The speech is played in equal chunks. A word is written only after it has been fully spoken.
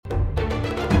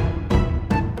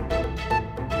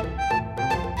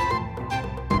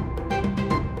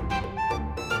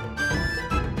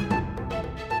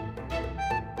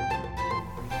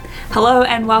Hello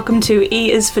and welcome to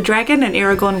E is for Dragon, an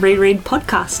Eragon reread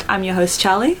podcast. I'm your host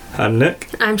Charlie. I'm Nick.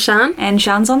 I'm Sian. And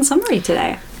Sian's on summary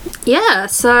today. Yeah,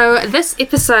 so this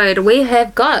episode we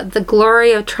have got the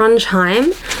Glory of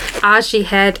Trondheim,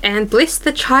 Arjihad, and Bless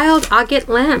the Child Arget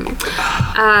Lamb.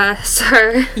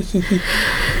 So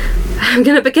I'm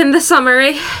going to begin the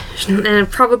summary, and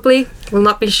it probably will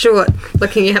not be short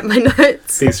looking at my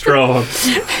notes. Be strong.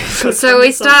 So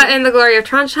we start in the Glory of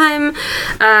Trondheim.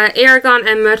 Eragon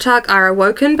and Murtagh are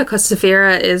awoken because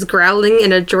Saphira is growling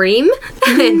in a dream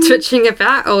and twitching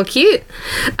about, all cute.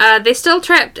 They're still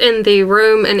trapped in the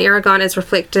room, and Eragon is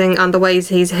reflecting on the ways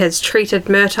he has treated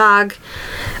Murtagh.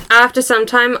 After some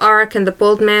time, Auric and the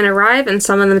Bald Man arrive and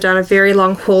summon them down a very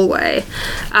long hallway.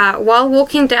 While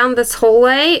walking down this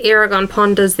hallway, Eragon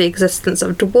ponders the existence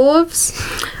of dwarves.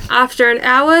 After an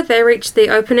hour, they reach the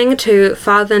opening to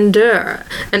Farthen Dur,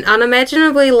 an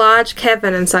unimaginably large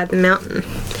cavern inside the mountain.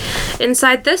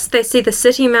 Inside this, they see the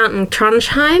city mountain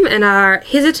Trondheim and are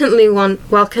hesitantly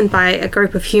welcomed by a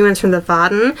group of humans from the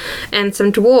Varden and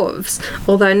some dwarves,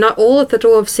 although not all of the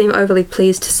dwarves seem overly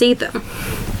pleased to see them.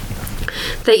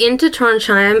 They enter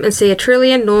Trondheim and see a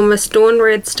truly enormous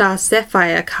dawn-red star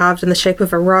sapphire carved in the shape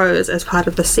of a rose as part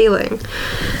of the ceiling.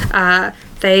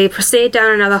 They proceed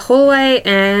down another hallway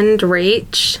and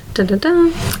reach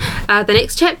the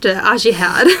next chapter,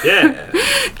 Arjihad. Yeah.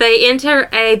 They enter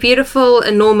a beautiful,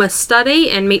 enormous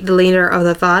study and meet the leader of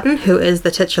the Varden, who is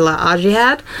the titular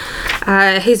Arjihad.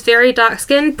 He's very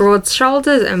dark-skinned, broad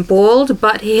shoulders, and bald,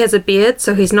 but he has a beard,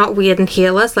 so he's not weird and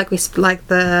hairless like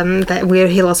that weird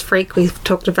hairless freak we've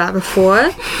talked about before.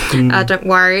 Don't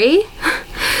worry.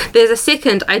 There's a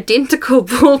second identical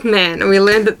bald man, and we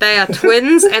learned that they are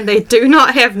twins and they do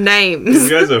not have names. These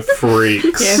guys are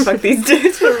freaks. Yeah, fuck these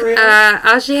dudes for real.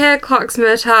 Arjihad clocks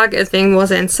Murtagh as being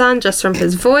Morzan's son just from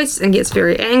his voice and gets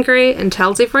very angry and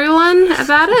tells everyone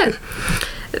about it.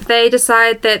 They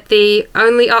decide that the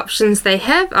only options they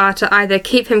have are to either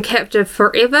keep him captive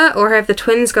forever or have the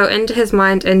twins go into his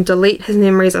mind and delete his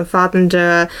memories of Farthen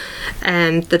Dur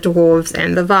and the dwarves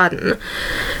and the Varden.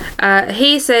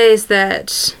 He says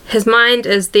that his mind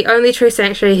is the only true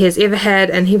sanctuary he has ever had,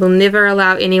 and he will never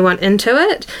allow anyone into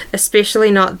it,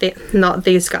 especially not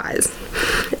these guys.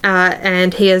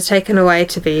 And he is taken away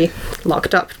to be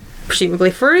locked up,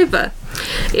 presumably forever.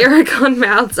 Eragon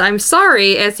mouths, "I'm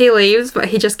sorry," as he leaves, but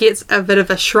he just gets a bit of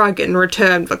a shrug in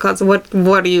return because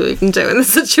what do you even do in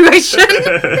this situation?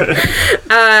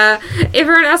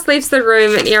 Everyone else leaves the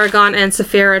room, and Eragon and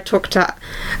Saphira talk to...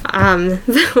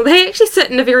 they actually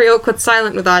sit in a very awkward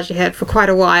silence with Arjihad for quite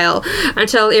a while,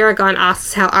 until Eragon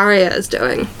asks how Arya is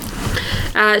doing.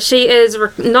 She is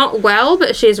not well,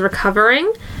 but she is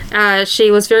recovering.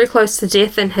 She was very close to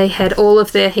death, and he had all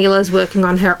of their healers working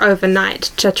on her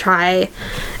overnight to try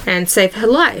and save her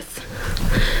life.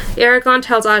 Eragon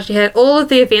tells Arjihad all of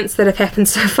the events that have happened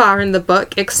so far in the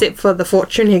book, except for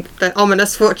the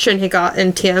ominous fortune he got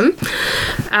in Tim.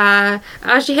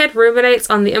 Arjihad ruminates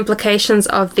on the implications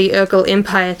of the Urgal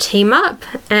Empire team-up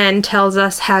and tells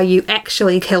us how you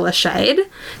actually kill a shade,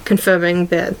 confirming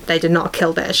that they did not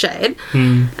kill their shade.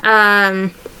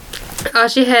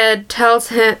 Arjihad tells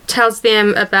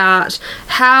them about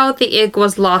how the egg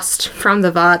was lost from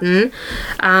the Varden,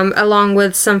 along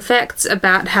with some facts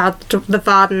about how the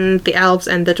Varden, the elves,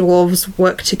 and the dwarves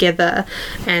work together,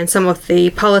 and some of the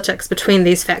politics between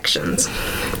these factions.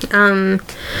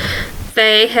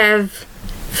 They have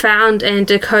found and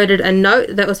decoded a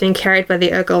note that was being carried by the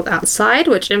Urgal outside,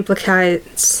 which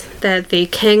implicates that the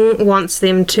king wants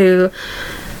them to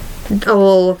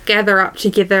all gather up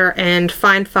together and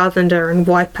find Farthen Dur and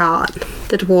wipe out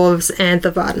the dwarves and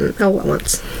the Varden all at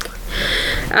once.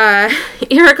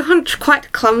 Eragon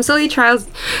quite clumsily tries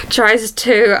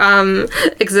to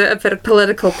exert a bit of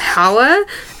political power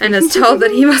and is told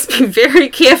that he must be very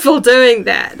careful doing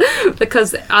that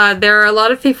because there are a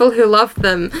lot of people who love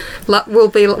them,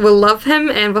 will love him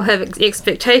and will have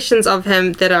expectations of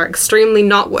him that are extremely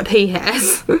not what he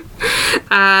has.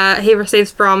 He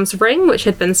receives Brom's ring, which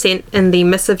had been sent in the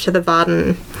missive to the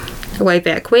Varden way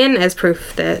back when, as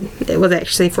proof that it was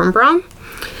actually from Brom.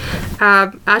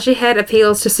 Arjihad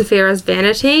appeals to Saphira's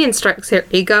vanity and strokes her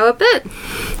ego a bit.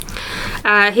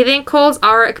 He then calls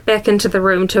Auric back into the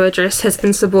room to address his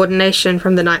insubordination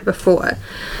from the night before.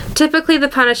 Typically the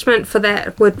punishment for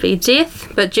that would be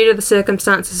death, but due to the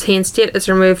circumstances he instead is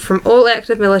removed from all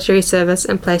active military service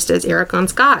and placed as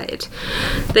Eragon's guide.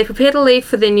 They prepare to leave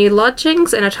for their new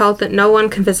lodgings and are told that no one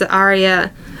can visit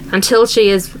Arya until she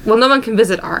is... Well, no one can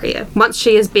visit Arya. Once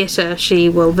she is better, she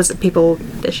will visit people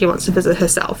that she wants to visit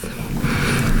herself.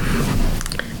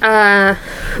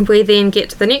 We then get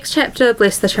to the next chapter,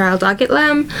 Bless the Child Arget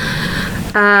Lamb.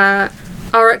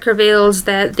 Auric reveals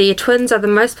that the twins are the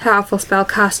most powerful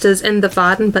spellcasters in the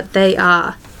Varden, but they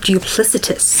are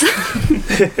duplicitous.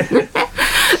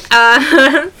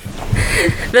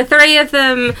 The three of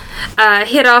them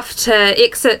head off to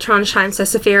exit Trondheim so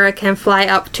Saphira can fly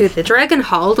up to the Dragon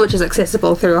Hold, which is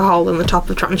accessible through a hole in the top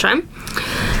of Trondheim.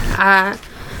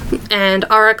 And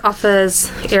Auric offers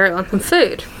Eragon some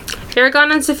food.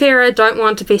 Eragon and Saphira don't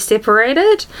want to be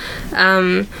separated,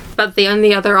 but the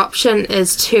only other option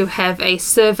is to have a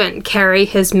servant carry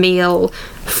his meal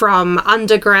from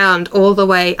underground all the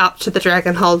way up to the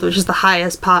Dragon Hold, which is the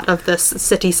highest part of this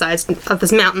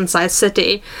mountain-sized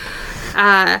city.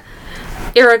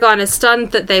 Eragon is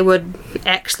stunned that they would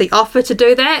actually offer to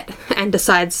do that and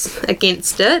decides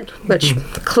against it, which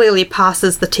clearly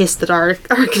passes the test that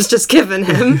Auric has just given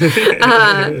him.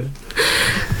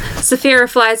 Saphira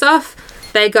flies off.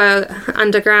 They go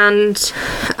underground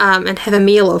and have a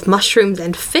meal of mushrooms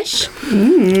and fish.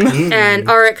 And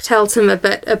Auric tells him a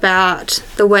bit about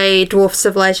the way dwarf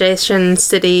civilization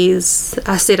cities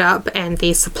are set up and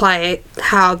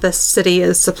how the city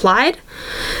is supplied.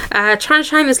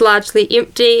 Trondheim is largely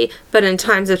empty, but in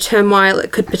times of turmoil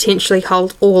it could potentially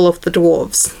hold all of the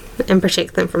dwarves and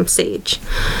protect them from siege.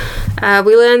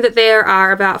 We learned that there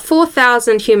are about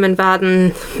 4,000 human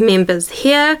Varden members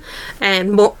here,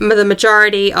 and the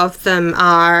majority of them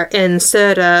are in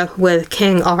Surda with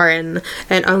King Orin,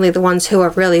 and only the ones who are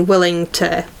really willing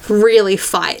to really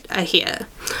fight are here.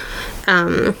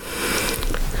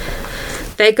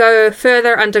 They go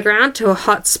further underground to a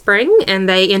hot spring, and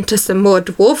they enter some more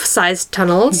dwarf-sized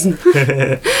tunnels,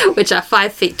 which are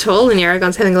 5 feet tall, and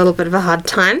Eragon's having a little bit of a hard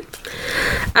time.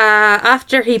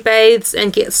 After he bathes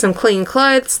and gets some clean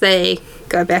clothes, they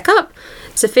go back up.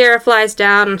 Saphira flies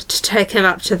down to take him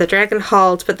up to the Dragon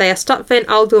Hold, but they are stopped by an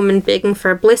old woman begging for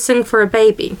a blessing for a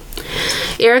baby.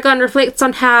 Eragon reflects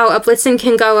on how a blessing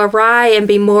can go awry and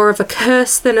be more of a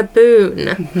curse than a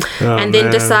boon, and then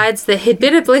decides that he'd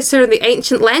better bless her in the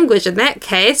ancient language in that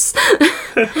case.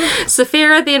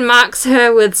 Saphira then marks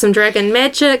her with some dragon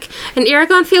magic, and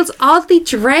Eragon feels oddly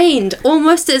drained,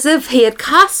 almost as if he had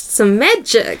cast some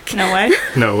magic. No way.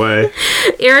 No way.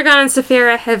 Eragon and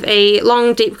Saphira have a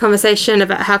long, deep conversation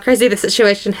about how crazy the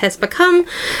situation has become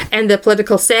and the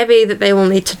political savvy that they will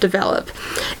need to develop.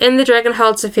 In the Dragon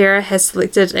Hold, Saphira has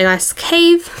selected a nice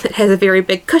cave that has a very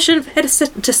big cushion for her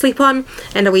to sleep on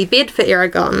and a wee bed for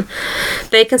Eragon.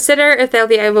 They consider if they'll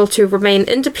be able to remain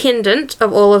independent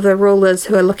of all of the rulers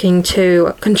who are looking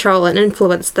to control and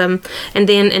influence them, and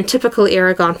then in typical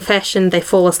Eragon fashion they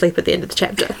fall asleep at the end of the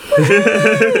chapter.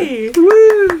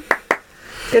 Woo!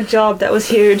 Good job, that was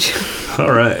huge.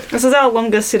 Alright. This is our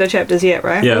longest set of chapters yet,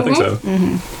 right? Yeah, I think so.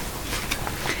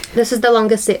 This is the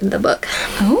longest set in the book.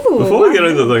 Ooh, Before we get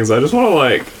into things, I just want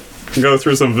to go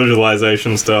through some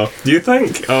visualization stuff. Do you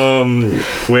think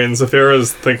when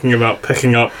Saphira's thinking about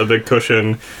picking up a big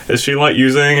cushion, is she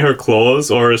using her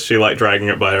claws, or is she dragging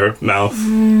it by her mouth?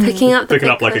 Picking up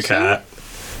like cushion? a cat?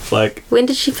 When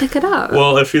did she pick it up?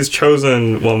 Well, if she's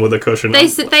chosen one with a cushion... They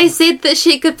said that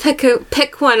she could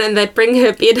pick one and they'd bring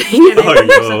her bedding. Some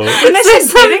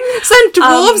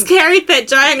dwarves carried that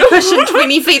giant cushion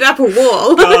 20 feet up a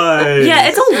wall. Yeah,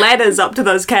 it's all ladders up to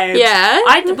those caves. Yeah.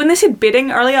 When they said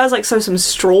bedding earlier, I was like, so some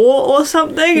straw or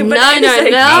something? But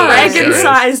No.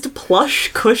 dragon-sized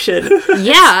plush cushion.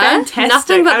 Yeah. Fantastic.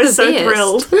 Nothing but I was the so best.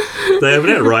 thrilled. They haven't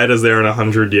had writers there in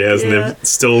 100 years, and they've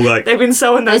still, They've been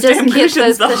sewing those just damn kept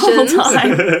cushions those the whole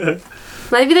time.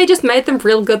 Maybe they just made them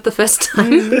real good the first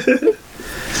time.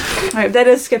 Right, that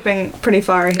is skipping pretty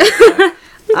far ahead.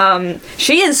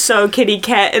 She is so kitty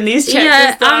cat in these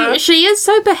chapters, though. She is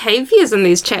so behaviours in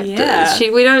these chapters. Yeah.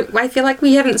 I feel like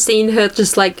we haven't seen her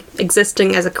just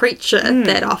existing as a creature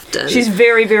that often. She's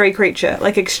very, very creature,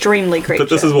 extremely creature. But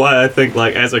this is why I think,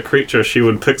 as a creature, she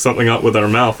would pick something up with her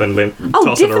mouth and then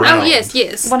toss it definitely. around. Oh, yes.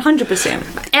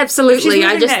 100%. Absolutely. She's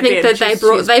I just moving think that that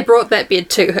bed. they brought that bed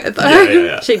to her, though.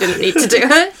 Yeah. She didn't need to do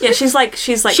it. Yeah, she's like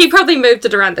She probably moved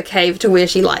it around the cave to where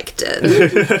she liked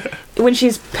it. when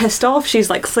she's pissed off, she's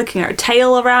flicking her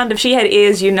tail around. If she had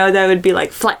ears, they would be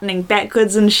flattening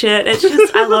backwards and shit. It's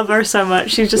just, I love her so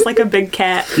much. She's just like a big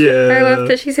cat. Yeah. I love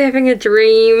that she's having a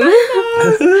dream.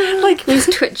 He's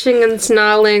twitching and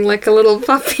snarling like a little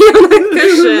puppy on a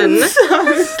cushion.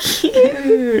 So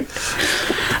cute.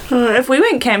 If we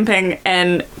went camping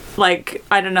and,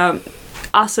 I don't know,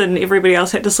 us and everybody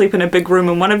else had to sleep in a big room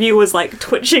and one of you was,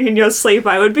 twitching in your sleep,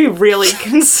 I would be really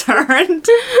concerned.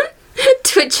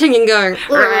 Twitching and going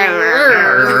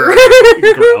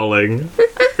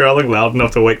Growling loud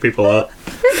enough to wake people up.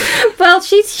 Well,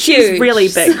 she's huge. She's really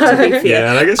big, to be fair. Yeah,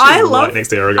 and I guess she's I right love next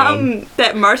to Aragorn.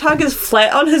 that Murtagh is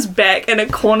flat on his back in a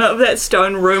corner of that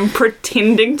stone room,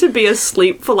 pretending to be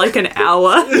asleep for like an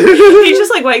hour. He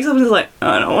just like wakes up and is like,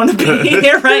 I don't want to be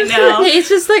here right now. He's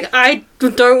just like, I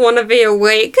don't want to be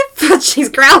awake, but she's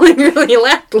growling really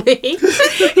loudly.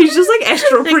 He's just like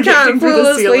astral I projecting can't through fall the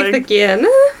asleep ceiling. again.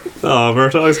 Oh,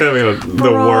 Murtagh's having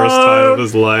the worst time of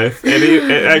his life.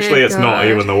 And actually, it's not God.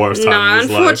 even the worst time No, of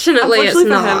his life. unfortunately it's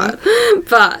Unfortunately not.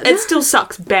 But It still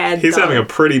sucks bad. He's though. having a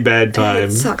pretty bad time.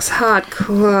 it sucks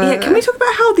hardcore. Yeah, can we talk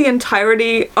about how the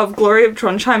entirety of Glory of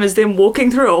Trondheim is them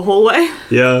walking through a hallway?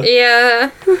 Yeah.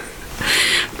 Yeah.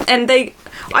 And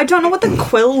I don't know what the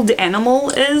quilled animal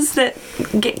is that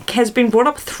has been brought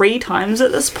up 3 times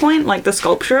at this point, like the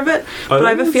sculpture of it. But I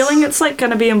have a think feeling it's like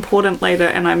going to be important later,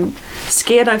 and I'm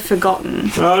scared I've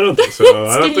forgotten. No, I don't think so.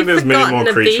 I don't You've think there's many more forgotten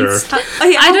a creature. beast. Oh,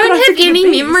 yeah, I how could don't have forget any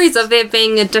the beast? memories of there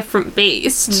being a different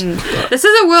beast. This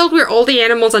is a world where all the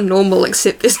animals are normal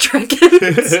except there's dragons.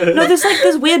 No,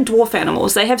 there's weird dwarf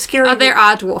animals. They have scary. Oh, there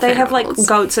are dwarf They have like animals.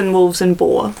 goats and wolves and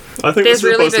boar. I think There's this is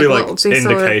really supposed to big be like wolves. We saw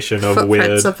indication of footprints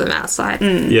weird, of them outside.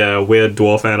 yeah, weird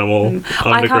dwarf animal, I can't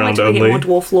wait underground till we get only. more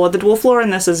dwarf lore. The dwarf lore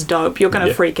in this is dope. You're gonna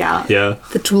Yeah. freak out. Yeah,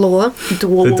 The Dlor.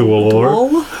 Dwarf.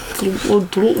 The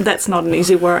dwarf. That's not an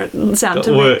easy word. Sound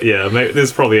to Well, me. yeah. Maybe,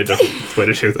 there's probably a different way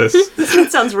to do this.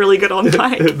 That sounds really good on mic.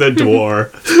 The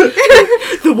dwarf.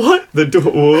 The what? The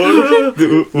dwarf.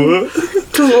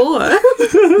 Dlor.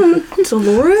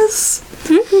 Dolores.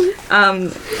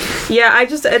 Yeah,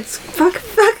 it's fuck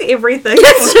everything.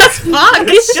 It's just fuck.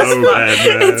 It's just So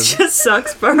bad, man. It just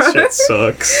sucks, bro. Shit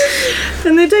sucks.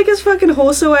 And they take his fucking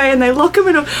horse away and they lock him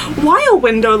in a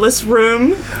windowless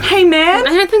room. Hey man,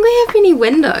 I don't think they have any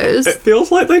windows It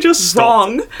feels like they just stopped.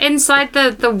 wrong. inside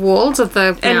the walls of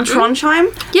the In mountain.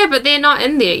 Trondheim? Yeah, but they're not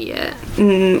in there yet.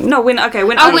 No, when Oh,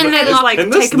 when they it's lock- like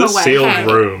In take this, him the away. sealed Hey.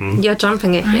 room. You're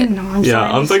jumping ahead. No, I'm Yeah,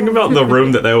 sorry, I'm thinking about the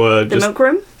room that they were the just. milk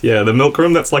room. Yeah, the milk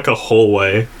room that's like a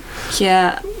hallway.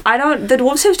 Yeah, the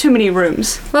dwarves have too many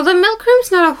rooms. Well, the milk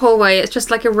room's not a hallway, it's just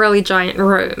like a really giant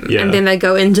room. Yeah. And then they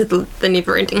go into the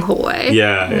never-ending hallway.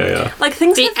 Yeah. Like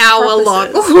things. The have hour-long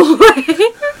purposes. hallway.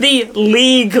 The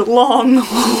league-long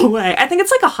hallway. I think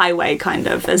it's like a highway, kind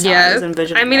of, as how I was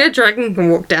envisioning. I mean, it. a dragon can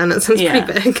walk down it, so it's Yeah.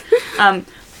 pretty big.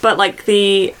 But like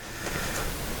I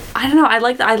don't know. I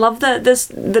love the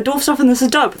dwarf stuff, and this is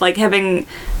dope. Like having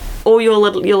all your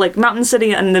like mountain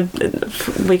city, and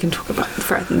we can talk about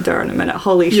Frathendur in a minute.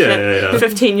 Holy Yeah, shit! yeah.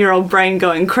 15-year-old brain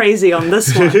going crazy on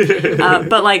this one.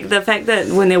 But like the fact that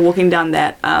when they're walking down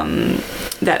that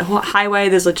highway,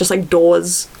 there's like just like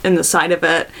doors in the side of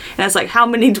it, and it's like, how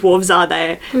many dwarves are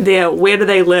there? Where do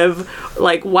they live?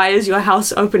 Like, why is your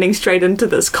house opening straight into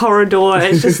this corridor?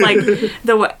 It's just like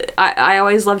I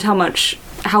always loved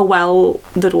how well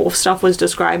the dwarf stuff was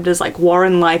described as like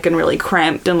Warren-like and really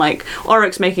cramped, and like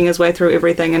Oryx making his way through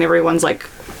everything and everyone's like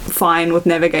fine with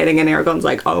navigating, and Aragorn's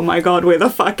like, oh my god, where the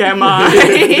fuck am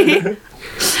I?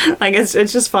 Like it's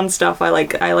just fun stuff. I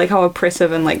like how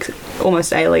oppressive and like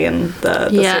almost alien the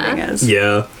setting is.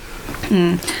 Yeah.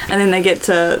 And then they get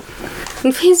to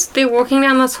They're walking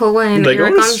down this hallway and They go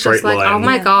in a Aragorn's straight just like, line. oh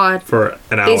my god. For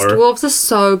an hour. These dwarves are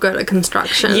so good at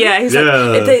construction. yeah, he's Yeah.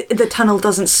 like the tunnel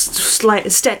doesn't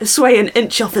sway an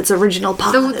inch off its original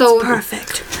path. It's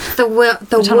perfect.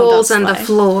 The tunnel walls does and the sway.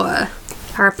 floor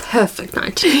are a perfect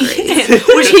 90 degrees.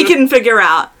 Which he can figure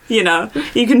out. You know,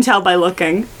 you can tell by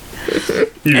looking.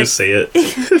 You just see it.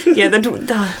 Yeah,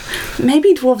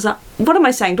 maybe dwarves are. What am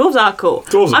I saying? Dwarves are cool.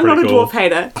 Dwarves are I'm not a pretty cool. dwarf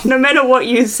hater. No matter what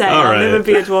you say, I'll Alright. never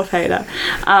be a dwarf hater.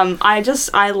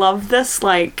 I love this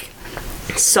like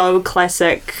so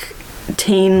classic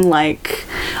teen, like,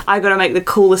 I gotta make the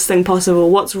coolest thing possible.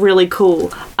 What's really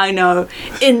cool? I know,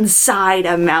 inside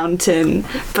a mountain,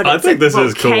 but I it's think a this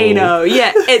is cool. volcano.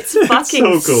 Yeah, it's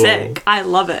fucking so cool. sick. I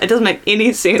love it. It doesn't make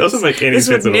any sense. Doesn't make any this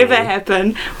sense would at never all.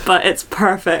 happen, but it's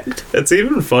perfect. It's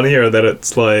even funnier that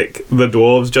it's like the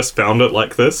dwarves just found it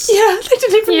like this. Yeah, they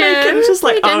didn't even make it. It's just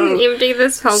like, they didn't oh. empty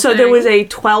this whole So thing. there was a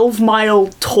 12-mile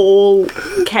tall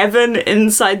cavern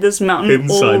inside this mountain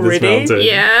Inside already. this mountain.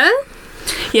 Yeah.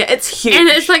 Yeah, it's huge. And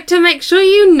it's like, to make sure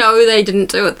you know they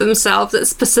didn't do it themselves, it's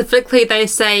specifically they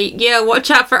say, yeah, watch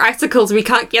out for icicles, we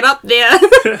can't get up there.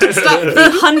 Stop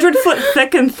the 100-foot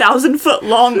thick and 1,000-foot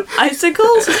long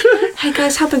icicles. Hey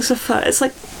guys, how big's a foot? It's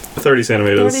like 30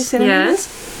 centimeters. 30 centimeters.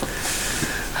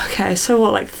 Okay, so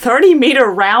what, like 30-meter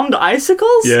round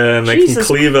icicles? Yeah, and they Jesus can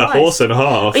cleave a Christ. horse in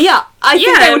half. Yeah, I think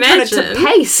Yeah, they would turn it imagine. to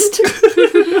paste.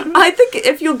 I think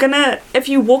if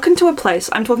you walk into a place,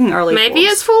 I'm talking early. Maybe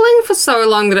Force. it's falling for so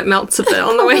long that it melts a bit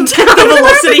on the way down. The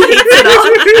velocity heats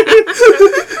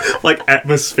it up. like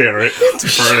atmospheric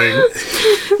turning.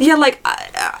 Yeah,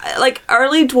 like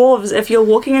early dwarves, if you're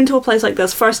walking into a place like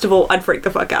this, first of all, I'd freak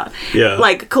the fuck out. Yeah.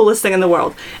 Like, coolest thing in the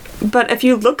world. But if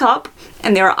you look up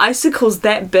and there are icicles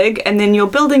that big, and then you're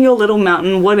building your little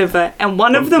mountain, whatever, and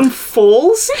one of them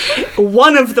falls,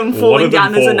 one of them falling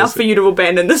down is enough for you to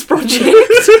abandon this project.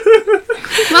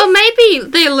 Well, maybe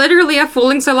they literally are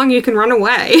falling so long you can run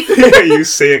away. You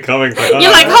see it coming. Like,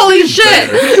 You're like, holy shit!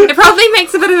 It probably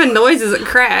makes a bit of a noise as it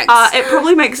cracks. It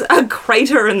probably makes a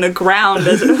crater in the ground.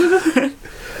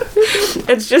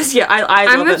 It's just, yeah, I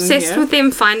love I'm it obsessed in here. with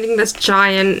them finding this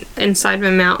giant inside my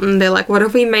mountain. They're like, what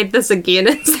if we made this again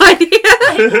inside here?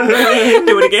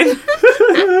 Do it again.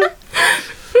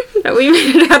 But we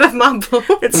made it out of marble.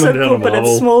 It's so Made it out cool, of but it's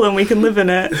marble. small and we can live in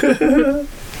it.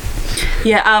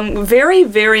 Yeah, very,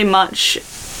 very much.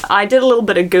 I did a little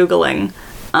bit of Googling,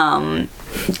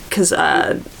 because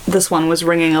this one was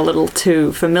ringing a little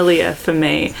too familiar for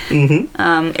me. Mm-hmm.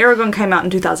 Eragon came out in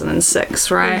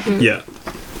 2006, right? Mm-hmm. Yeah.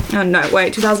 Oh, no,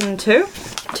 wait, 2002?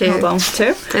 Two. Hold on, 2?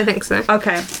 I think so.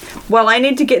 Okay. Well, I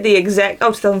need to get the exact...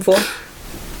 Oh, 2004.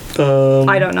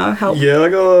 I don't know. Help. Yeah, I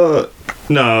got...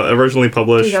 No, originally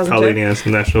published 2002. Palladium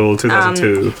International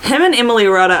 2002. Him and Emily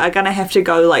Rhoda are gonna have to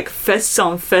go like fists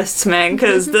on fists, man,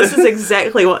 because this is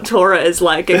exactly what Tora is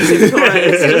like, except Tora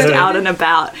is just out and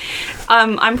about.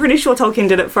 I'm pretty sure Tolkien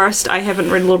did it first. I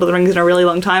haven't read Lord of the Rings in a really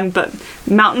long time, but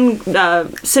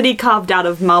city carved out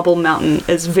of marble mountain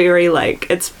is very like,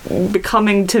 it's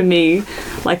becoming to me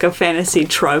like a fantasy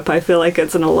trope. I feel like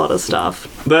it's in a lot of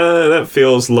stuff. That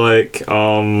feels like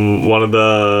one of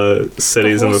the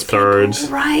cities in the Horse third.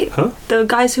 people, right? Huh? The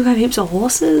guys who have heaps of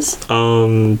horses.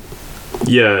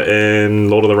 Yeah, in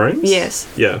Lord of the Rings? Yes.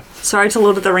 Yeah. Sorry to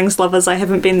Lord of the Rings lovers, I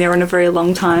haven't been there in a very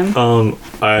long time.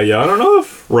 I don't know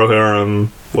if Rohirrim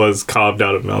was carved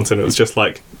out of mountain. It was just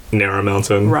like near a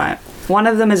mountain. Right. One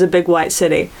of them is a big white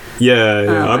city.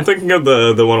 Yeah. I'm thinking of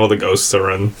the one all the ghosts are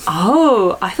in.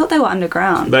 Oh, I thought they were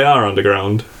underground. They are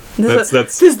underground. Is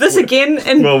this again?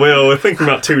 And Well, we're thinking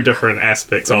about two different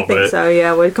aspects I of think it. so,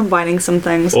 yeah, we're combining some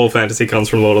things. All fantasy comes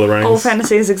from Lord of the Rings. All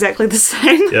fantasy is exactly the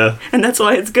same. Yeah. And that's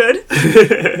why it's good.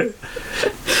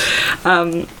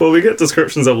 Well, we get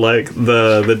descriptions of like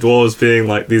the dwarves being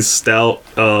like these stout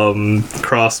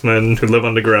craftsmen who live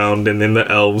underground, and then the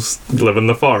elves live in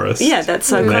the forest. Yeah, that's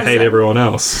so And they classic. hate everyone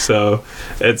else. So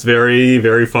it's very,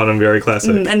 very fun and very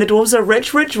classic. And the dwarves are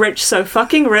rich, rich, rich, so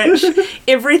fucking rich.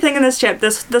 Everything in this chapter,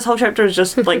 this whole chapter is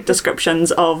just like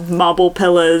descriptions of marble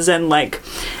pillars and like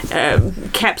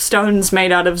capstones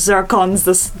made out of zircons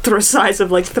the size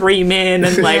of like 3 men,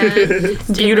 and like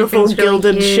beautiful Everything's really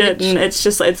gilded huge. shit, and it's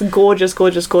just, it's gorgeous,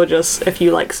 gorgeous, gorgeous if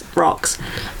you like rocks.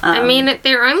 I mean,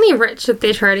 they're only rich if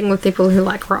they're trading with people who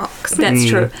like rocks. That's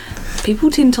true. People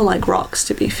tend to like rocks,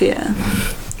 to be fair.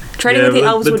 Trading Yeah, with the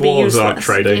elves the would be dwarves useless. aren't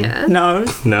trading. Yeah. No.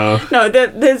 No,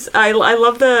 There's I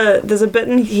love there's a bit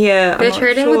in here. They're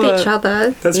trading with each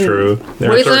other. that's true. There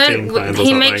We are 13 clans learn, or he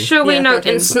something. makes sure we Yeah, know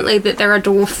 13. instantly that there are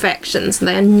dwarf factions.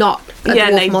 They are not a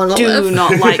Yeah, dwarf they monolith. do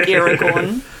not like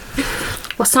Aragorn.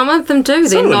 Well, some of them do. Some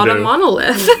They're of them not a do.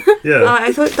 monolith. Yeah.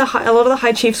 I thought a lot of the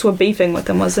high chiefs were beefing with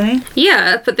him, wasn't he?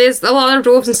 Yeah, but there's a lot of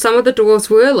dwarves, and some of the dwarves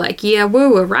were like, yeah,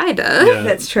 woo, a rider. Yeah.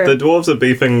 That's true. The dwarves are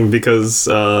beefing because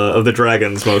of the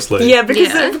dragons mostly. Yeah, because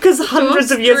Yeah. because hundreds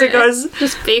Dwarves of years ago,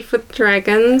 just beef with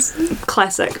dragons.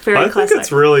 classic, very I think classic.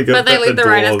 it's really good But they that let the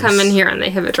riders come in dwarves- here and they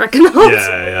have a dragon hunt.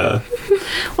 Yeah, yeah.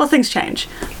 Well, things change.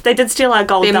 They did steal our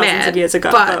gold They're thousands mad, of years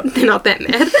ago, but they're not that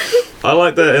mad. I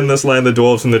like that in this land the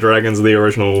dwarves and the dragons are the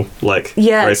original like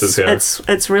yeah, races here.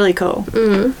 it's really cool.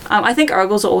 I think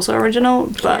Urgles are also original,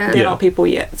 but Yeah. they're Yeah. not people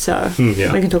yet, so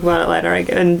yeah. we can talk about it later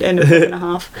in a book and a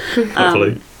half.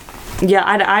 Hopefully. Yeah,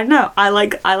 I don't know. I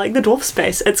like the dwarf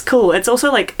space. It's cool. It's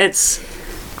also like it's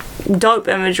dope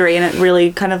imagery, and it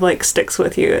really kind of like sticks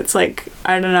with you. It's like,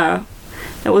 I don't know.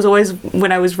 It was always,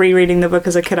 when I was rereading the book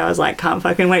as a kid, I was like, can't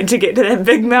fucking wait to get to that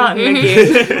big mountain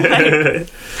again. Like,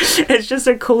 it's just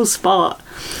a cool spot.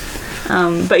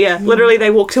 But yeah, literally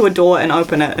they walk to a door and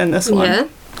open it in this one. Yeah.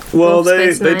 Well, Dwarf they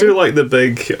Space they Nine. do like the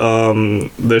big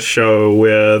the show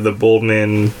where the bald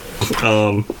man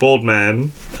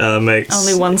makes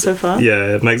Only one so far.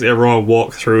 Yeah, it makes everyone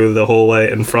walk through the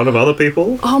hallway in front of other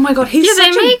people. Oh my god, he's Yeah,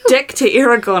 they such make- a dick to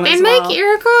Aragorn They as make well.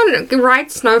 Aragorn ride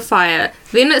Snowfire,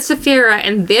 then it's Saphira,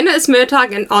 and then it's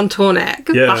Murtagh and on Tornak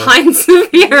Yeah. behind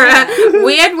Saphira.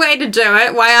 Weird way to do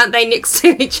it. Why aren't they next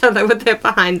to each other with her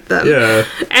behind them? Yeah,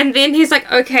 And then he's like,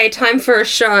 "Okay, time for a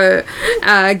show.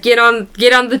 Get on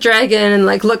the dragon and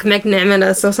like look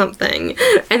magnanimous or something."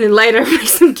 And then later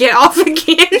makes them get off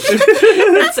again.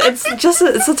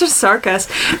 It's such a circus.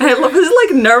 And I love his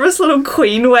like nervous little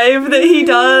queen wave that he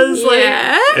does.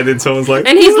 Yeah. And then someone's like,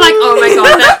 And he's like, oh my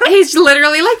god, he's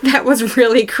literally like, that was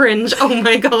really cringe. Oh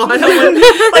my god.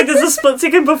 Like there's a split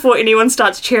second before anyone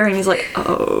starts cheering. He's like,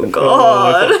 oh oh, I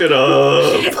god. fucked it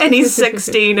up. And he's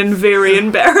 16 and very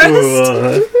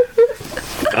embarrassed.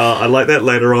 I like that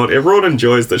later on. Everyone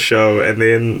enjoys the show, and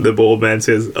then the bald man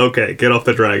says, okay, get off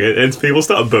the dragon. And people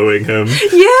start booing him.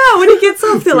 Yeah, when he gets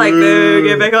off, they're like, boo,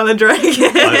 get back on the dragon.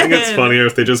 I think it's funnier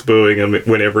if they're just booing him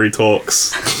whenever he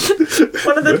talks.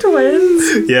 One of the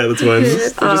twins. Yeah, the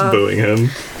twins. They're just booing him.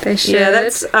 They should. Yeah,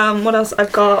 that's, what else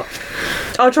I've got?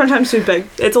 Oh, Trondheim's too big.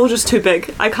 It's all just too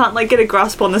big. I can't, like, get a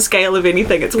grasp on the scale of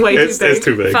anything. It's way too big. It's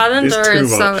too big. Father It's Door too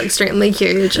is so much. extremely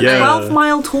huge. Yeah.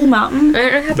 12-mile tall mountain. I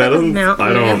don't know how That big a doesn't. mountain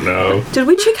I don't is. know. Did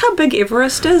we check how big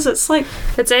Everest is? It's like,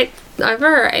 It's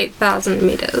over 8,000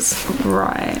 meters.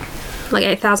 right. Like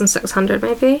 8,600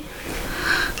 maybe.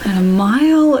 And a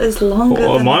mile is longer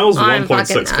Well, a than... mile's I'm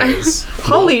 1.6 fucking- k's.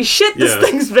 Holy shit, this Yeah.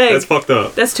 thing's big. That's fucked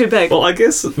up. That's too big. Well, I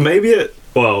guess maybe it.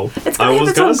 Well, It's I gonna have was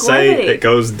its gonna own say gravity. it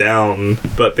goes down,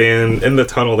 but then in the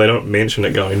tunnel they don't mention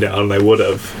it going down. They would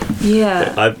have.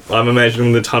 Yeah. I'm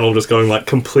imagining the tunnel just going like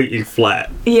completely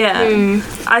flat. Yeah.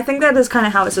 I think that is kind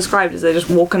of how it's described, is they just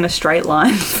walk in a straight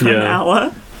line for an Yeah.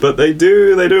 hour. But they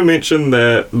do mention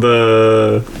that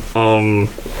the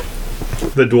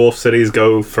dwarf cities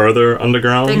go further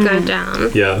underground. They go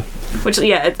down. Yeah. Which,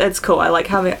 yeah, it's cool. I like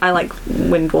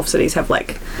when dwarf cities have,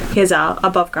 like, here's our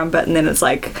above ground bit, and then it's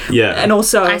like... Yeah. And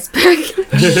also... Iceberg.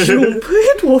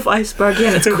 dwarf iceberg, yeah,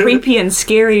 and it's creepy and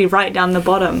scary right down the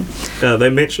bottom. They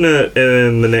mention it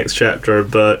in the next chapter,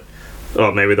 but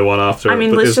maybe the one after. I mean,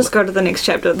 but let's there's- just go to the next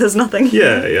chapter. There's nothing.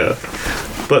 Yeah.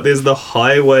 But there's the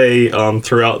highway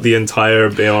throughout the entire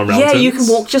Bear Mountains. Yeah, you can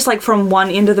walk just, like, from one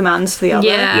end of the mountains to the other.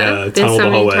 Yeah, There's tunnel so the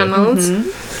many whole way.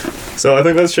 tunnels. So I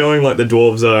think that's showing like the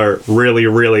dwarves are really,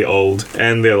 really old,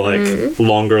 and they're like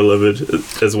longer lived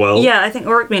as well. Yeah, I think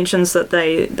Ulrich mentions that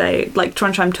they like,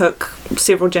 Trondheim took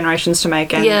several generations to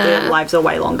make, and Yeah. their lives are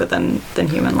way longer than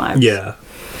human lives. Yeah.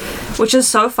 Which is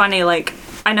so funny, like...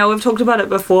 I know we've talked about it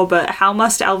before, but how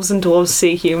must elves and dwarves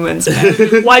see humans,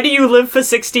 man? Why do you live for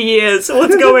 60 years?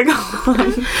 What's going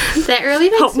on? That really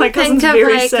Help, makes my me think cousin's of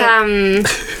very like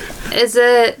sick. is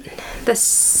it the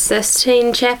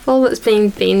Sistine Chapel that's been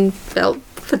built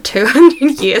for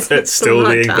 200 years? It's still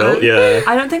not being done. built, yeah.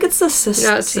 I don't think it's the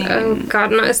No, it's Sistine.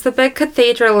 it's the big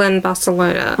cathedral in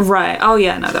Barcelona. Right. Oh,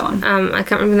 yeah, no, that one. I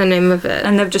can't remember the name of it.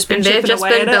 And they've just been And they've chipping just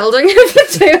away been at it. building it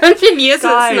for 200 years.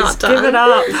 Guys, and it's not give done.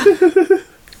 it up.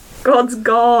 God's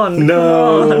gone.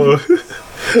 No. What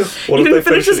He if didn't they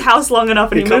finish his it? house long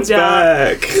enough and He he comes moved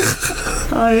out. back.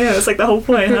 Oh, yeah, it's like the whole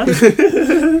point, huh?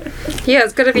 Yeah,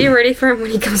 it's gotta be ready for him when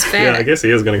he comes back. Yeah, I guess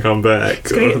he is going to come back.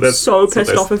 He's gonna get so that's what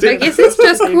pissed off if they- I guess it's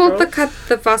just called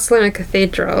the Barcelona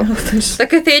Cathedral. The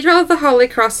Cathedral of the Holy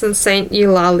Cross and Saint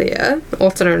Eulalia,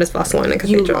 also known as Barcelona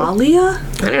Cathedral. Eulalia?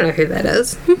 I don't know who that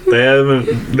is. They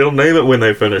haven't. They'll name it when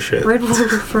they finish it. Red Bull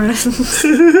reference.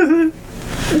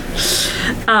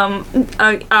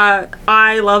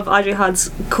 I love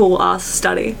Ajihad's cool ass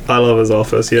study. I love his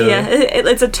office. Yeah. Yeah,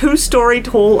 it's a 2-story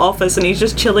tall office, and he's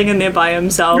just chilling in there by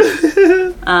himself.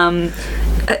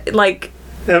 Like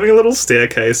Having a little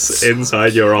staircase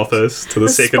inside your office to the a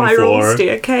second spiral floor.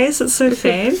 staircase. It's so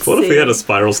fancy. What if we had a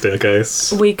spiral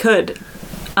staircase? We could.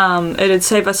 It'd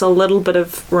save us a little bit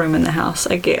of room in the house,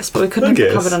 I guess, but we couldn't have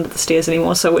it covered under the stairs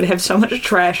anymore, so we'd have so much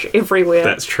trash everywhere.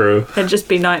 That's true. It'd just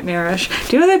be nightmarish.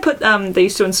 Do you know they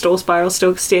used to install spiral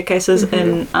staircases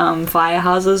in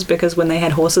firehouses because when they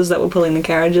had horses that were pulling the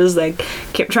carriages, they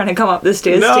kept trying to come up the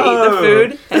stairs to eat the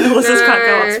food, and horses can't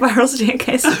go up spiral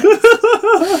staircases.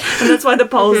 And that's why the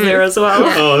pole's there as well.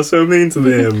 Oh, so mean to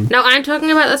them. No, I'm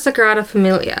talking about the Sagrada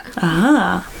Familia.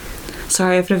 Ah.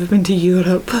 Sorry, I've never been to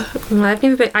Europe. Well, I've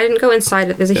never been. I didn't go inside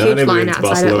it. There's a Yeah, I've huge never line been to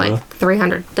outside it, Barcelona. like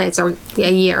 300 days or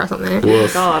a year or something.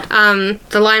 Woof. God.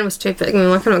 The line was too big. I mean,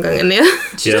 like, I'm not going in there.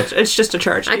 Yeah. It's just a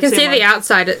church. I can see the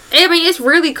outside. I mean, it's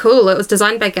really cool. It was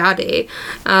designed by Gaudi.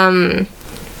 I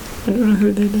don't know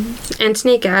who they did.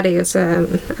 Anthony Gaudi is a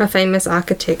famous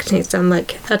architect. He's done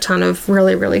like a ton of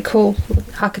really, really cool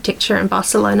architecture in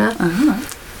Barcelona.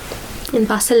 In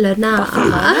Barcelona.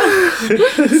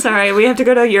 Sorry, we have to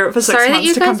go to Europe for 6 Sorry that months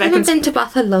you to come guys back haven't and... been to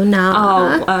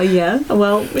Barcelona. Yeah.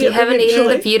 Well, You haven't eaten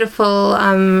the beautiful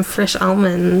fresh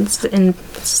almonds in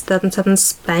southern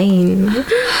Spain.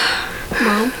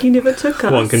 Well, you never took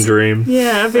us. One can dream.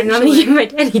 Yeah, I know eventually. my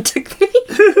daddy took me.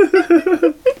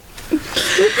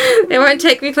 They won't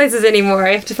take me places anymore.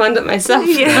 I have to fund it myself.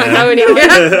 Yeah. I can't go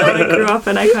anywhere. I grew up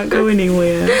and I can't go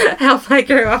anywhere. Help! I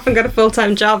grew up and got a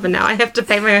full-time job, and now I have to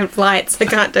pay my own flights. I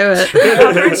can't do it.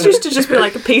 Our parents used to just be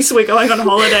like, peace, we're going on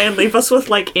holiday, and leave us with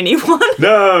like anyone.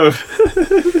 No,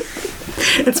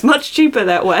 It's much cheaper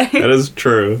that way. that is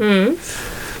true.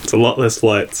 It's a lot less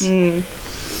flights.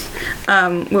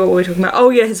 What were we talking about? Oh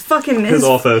yeah, his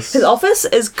office. His office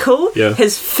is cool. Yeah.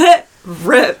 His fit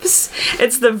rips.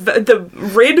 It's the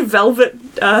red velvet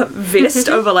vest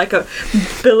over like a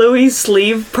billowy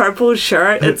sleeve purple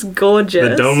shirt. It's gorgeous.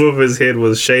 The dome of his head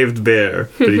was shaved bare,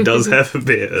 but he does have a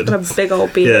beard. Got a big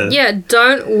old beard. Yeah. Yeah,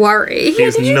 don't worry.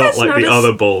 He's did you not guys like the notice-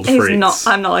 other bald He's freaks. not.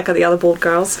 I'm not like the other bald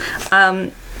girls.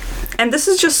 And this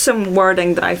is just some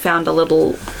wording that I found a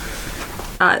little.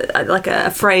 Like a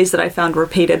phrase that I found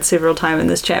repeated several times in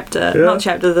this chapter. Yeah. Not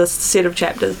chapter, this set of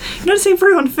chapters. You notice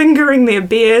everyone fingering their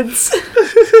beards.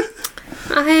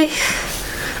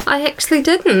 I actually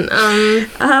didn't.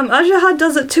 Ajahad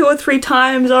does it 2 or 3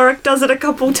 times. Auric does it a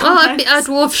couple Oh, times. a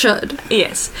dwarf should.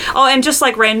 Yes. Oh, and just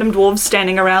like random dwarves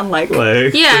standing around like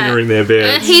Like, Yeah. fingering their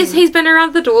beards. He's been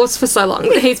around the dwarves for so long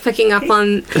that he's picking up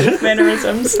on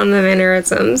mannerisms. on the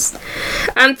mannerisms.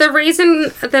 The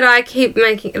reason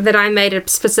that I made a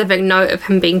specific note of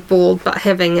him being bald but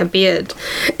having a beard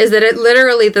is that it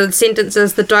literally, the sentence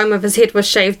is, the dome of his head was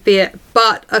shaved bare,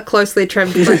 but a closely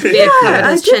trimmed beard covered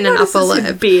his chin and upper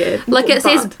lip. Beard. Like it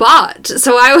says but,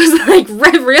 so I was like,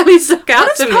 really stuck out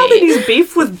That's to probably me. his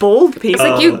beef with bald people.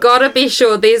 Like, you gotta be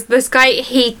sure this guy,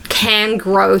 he can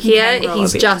grow hair, can grow a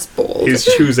he's beard. just bald. He's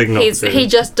choosing not to. He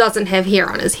just doesn't have hair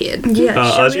on his head. yeah,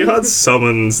 Ajihad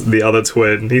summons the other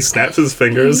twin. He snaps his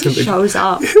fingers. he shows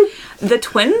up. The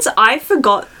twins, I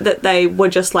forgot that they were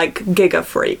just like giga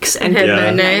freaks and Had didn't no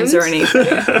have names or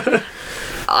anything.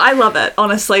 I love it,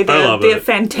 honestly. love They're it.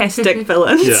 fantastic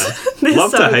villains. Yeah. They're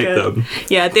Love to so hate good. them.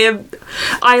 Yeah,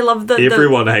 I love the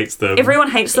Everyone hates them.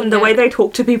 Everyone hates them. The way they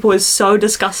talk to people is so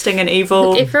disgusting and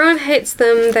evil. Everyone hates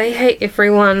them, they hate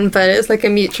everyone, but it's like a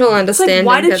mutual It's like, understanding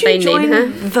why did that they you join need her.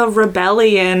 the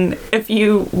rebellion if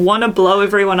you want to blow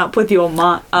everyone up with your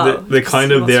mind? They're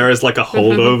kind of there as like a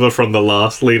holdover from the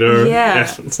last leader. Yeah.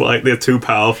 And it's like they're too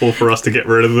powerful for us to get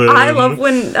rid of them. I love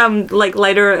when, like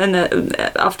later in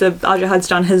after Ajahad's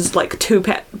done his like two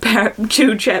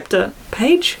chapter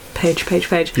page,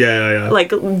 Yeah.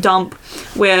 like dump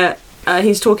where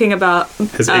he's talking about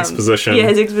His exposition. Yeah,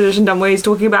 his exposition dump where he's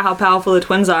talking about how powerful the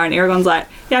twins are, and Aragorn's like,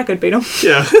 "Yeah, I could beat them."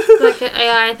 Yeah. Like,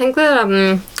 yeah, I think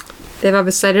that they've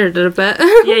overstated it a bit.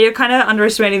 Yeah, you're kind of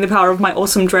underestimating the power of my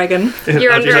awesome dragon.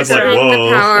 You're Ajihad's like, underestimating whoa.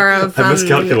 the power of I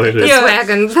miscalculated. Yeah.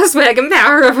 the swaggin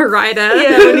power of a rider.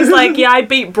 Yeah, when he's like, "Yeah, I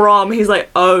beat Brom," he's like,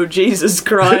 "Oh Jesus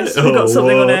Christ, we got Oh,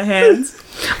 something on whoa. our hands."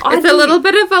 It's a little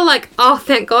bit of a like, oh,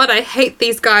 thank God, I hate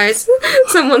these guys.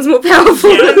 Someone's more powerful.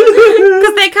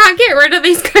 Because they can't get rid of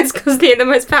these guys because they're the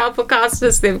most powerful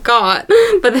casters they've got.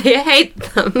 But they hate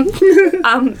them.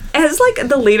 As like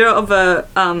the leader of a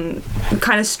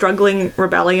kind of struggling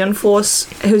rebellion force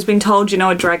who's been told,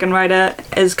 a dragon rider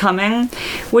is coming,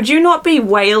 would you not be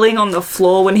wailing on the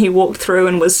floor when he walked through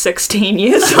and was 16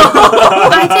 years old?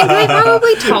 I think they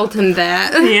probably told him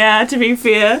that. Yeah, to be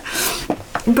fair.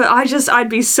 But I'd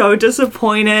be so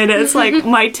disappointed. It's like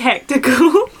my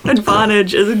tactical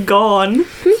advantage is gone.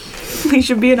 He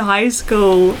should be in high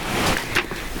school.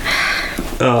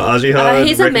 Ajihad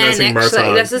He's a man, recognizing actually.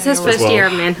 Murtagh This is his as first well. year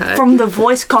of manhood. From the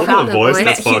voice cop From out. the voice, voice.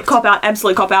 that's fucked. Cop out,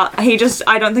 absolute cop out.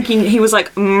 I don't think he was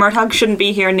like, Murtagh shouldn't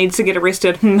be here and needs to get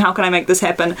arrested. How can I make this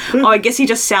happen? Oh, I guess he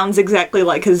just sounds exactly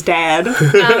like his dad.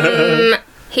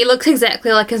 He looks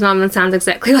exactly like his mum and sounds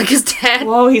exactly like his dad.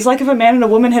 Whoa, he's like if a man and a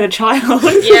woman had a child.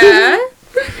 Yeah.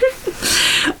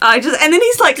 And then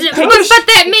he's like, But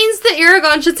that means that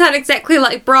Aragorn should sound exactly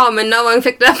like Brom and no one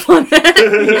picked up on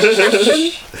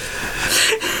it.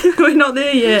 we're not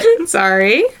there yet.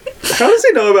 Sorry. How does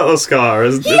he know about the scar?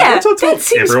 Is Yeah, Murtagh told that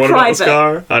seems everyone about the private.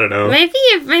 scar? I don't know. Maybe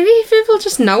people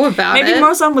just know about Maybe it.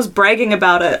 Morrison was bragging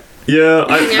about it. Yeah,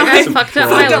 Yeah, I fucked up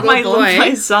Brom, my Fucked up little boy.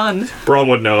 my son. Brom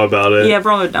would know about it. Yeah,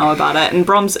 Brom would know about it, and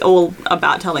Brom's all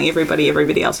about telling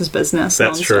everybody else's business.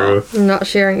 That's non-stop. true. Not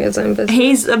sharing his own business.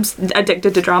 He's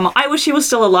addicted to drama. I wish he was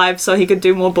still alive so he could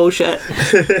do more bullshit.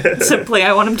 Simply,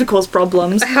 I want him to cause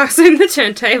problems. Housing the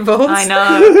turntables. I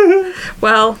know.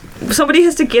 Well, somebody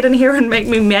has to get in here and make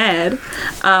me mad.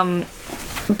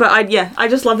 But I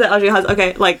just love that Ajihad's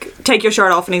okay, like, take your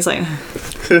shirt off, and he's like,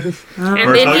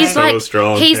 And then he's so like,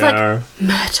 strong, he's yeah. like,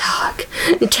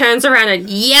 Murtagh. He turns around and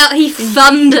he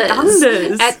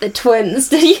thunders at the twins.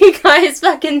 Did you guys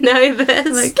fucking know this?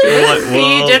 Like,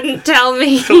 You didn't tell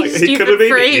me, you Like, he stupid could have been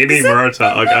freaks. any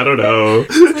Murtagh. I don't know.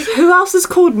 who else is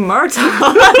called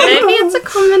Murtagh? Maybe it's a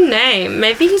common name.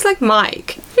 Maybe he's like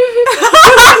Mike.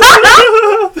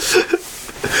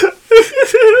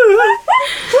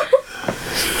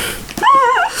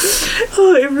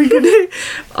 Oh, everybody.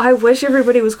 I wish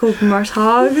everybody was called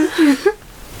Murtagh.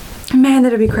 Man,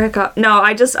 that'd be crack up. No,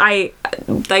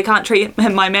 they can't treat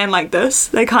him, my man, like this.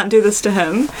 They can't do this to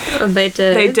him. Oh, they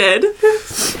did. They did.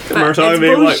 Murtagh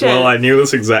being like, well, I knew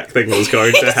this exact thing was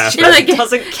going to happen. Like,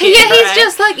 doesn't care. Yeah, he's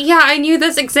just like, I knew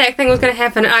this exact thing was going to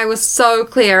happen, and I was so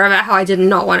clear about how I did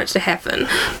not want it to happen.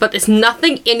 But there's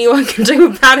nothing anyone can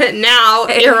do about it now,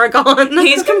 Eragon.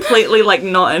 He's completely like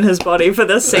not in his body for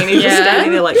this scene. He's just Yeah.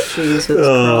 standing there like, Jesus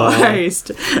Oh.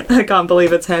 Christ, I can't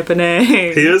believe it's happening.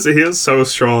 He is so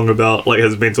strong about like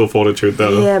his mental fortitude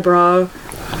though. Yeah, bro.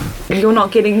 You're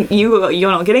not getting in here.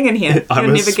 You're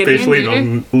I'm never getting in especially here.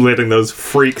 not letting those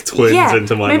freak twins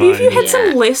into my maybe mind. if you had Yeah.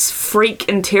 some less freak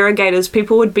interrogators,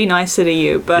 people would be nicer to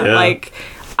you. But Yeah. like,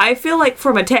 I feel like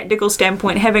from a tactical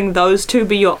standpoint, having those two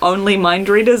be your only mind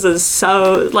readers is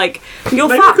so like you're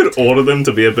Maybe fucked. you could order them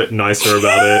to be a bit nicer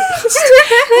about it.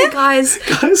 Hey guys,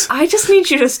 Guys, I just need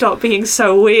you to stop being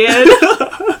so weird.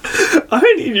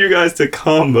 I need you guys to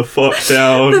calm the fuck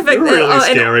down. The fact You're that- really and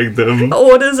scaring them.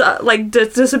 Orders are, like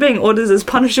disobeying orders is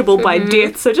punishable by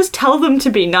death, so just tell them to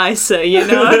be nicer, you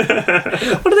know.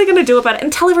 What are they going to do about it?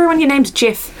 And tell everyone your name's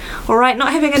Jeff. All right,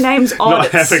 not having a name's odd. Not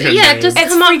It's- having a Yeah, name. just It's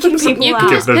come up freaking with some. people You out. can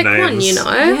Give just them pick one, names. you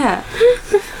know. yeah.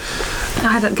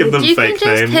 I don't Give them You can fake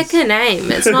just names. pick a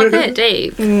name. It's not that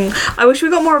deep. I wish we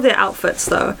got more of their outfits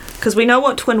though, because we know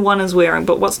what Twin 1 is wearing,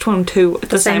 but what's Twin 2?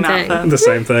 The same same thing. outfit. The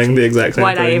same thing, the exact same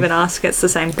Why'd thing. I even ask? It's the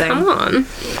same thing. Come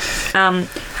on.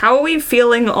 How are we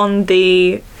feeling on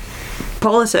the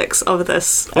politics of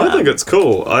this? I think it's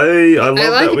cool. I love I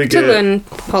that we like to get. win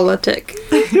politic.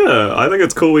 Yeah, I think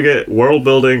it's cool we get world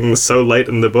building so late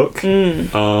in the book.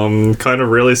 Kind of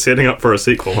really setting up for a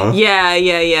sequel, huh? Yeah.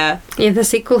 Yeah, the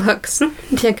sequel hooks.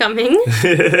 They're coming.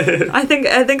 I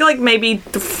think like maybe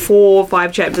 4 or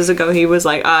 5 chapters ago he was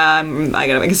like, I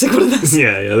gotta make a sequel to this.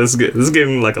 Yeah, this is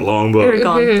getting like a long book.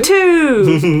 Eragon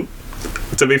 2.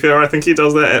 To be fair, I think he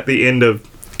does that at the end of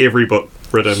every book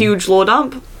written. Huge lore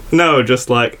dump. No, just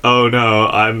like, oh no,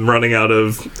 I'm running out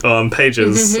of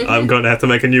pages. I'm going to have to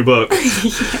make a new book.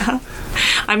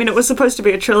 I mean, it was supposed to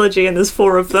be a trilogy, and there's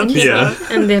 4 of them. Yeah.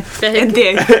 And they're big. And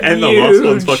they're And the huge. last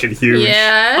one's fucking huge.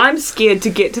 Yeah. I'm scared to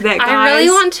get to that, guys. I really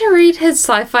want to read his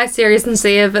sci-fi series and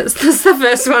see if it's the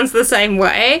first one's the same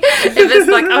way. If it's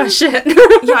like, oh shit.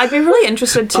 Yeah, I'd be really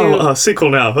interested to. Oh, sequel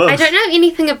now. Ugh. I don't know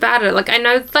anything about it. Like, I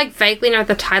know, like, vaguely know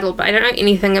the title, but I don't know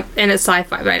anything, and it's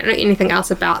sci-fi, but I don't know anything else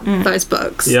about those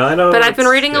books. Yeah, I know. But I've been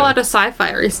it's- reading a yeah. lot of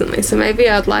sci-fi recently, so maybe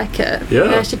I'd like it. Yeah.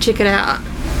 Maybe I should check it out.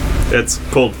 It's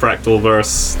called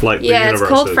Fractalverse, like the Yeah, it's universe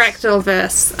called is.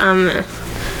 Fractalverse,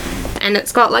 and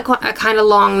it's got, like, a kind of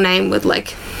long name with, like,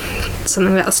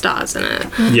 something about the stars in it.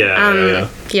 Yeah.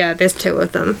 Yeah, there's 2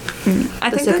 of them. I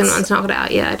The think second that's one's not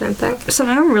out yet, I don't think.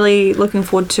 something I'm really looking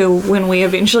forward to when we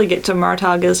eventually get to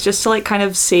Murtagh is just to like kind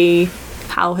of see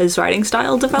how his writing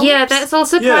style develops. Yeah, that's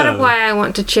also part Yeah. of why I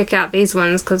want to check out these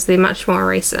ones, because they're much more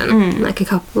recent. Like a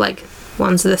couple, like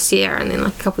ones this year and then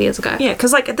like a couple years ago. Yeah,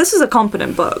 because like this is a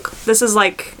competent book. This is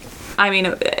like, I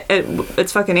mean,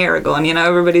 it's fucking Eragon. You know,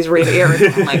 everybody's read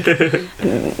Eragon. Like,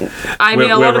 I mean,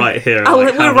 We're right here, like,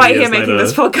 we're how many right here years making later?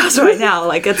 this podcast right now.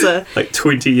 Like, it's a Like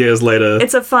 20 years later.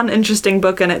 it's a fun, interesting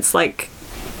book, and it's like,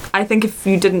 I think if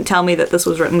you didn't tell me that this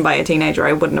was written by a teenager,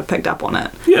 I wouldn't have picked up on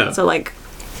it. Yeah. So like,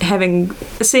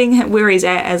 seeing him where he's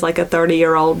at as like a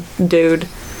 30-year-old dude.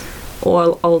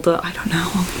 Or older, I don't know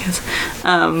how old he is.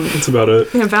 That's about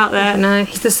it. About that. No,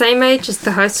 he's the same age as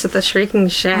the host of the Shrieking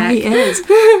Shack. He is.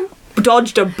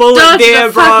 Dodged a bullet Dodged there,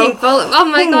 a bro. fucking bullet. Oh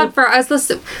my god, bro! I was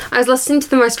listening to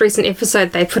the most recent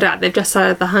episode they put out. They've just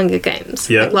started the Hunger Games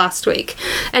like last week,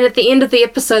 and at the end of the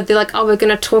episode, they're like, "Oh, we're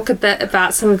going to talk a bit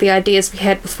about some of the ideas we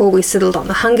had before we settled on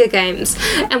the Hunger Games."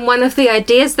 And one of the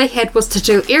ideas they had was to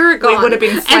do Eragon. We would have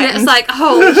been and flattened. it's like,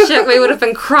 holy shit, we would have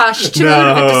been crushed. We would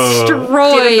have been Get in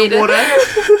destroyed. the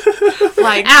water.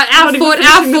 Like Our not even 40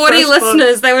 finishing the first book.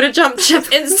 listeners, they would have jumped ship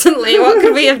instantly. What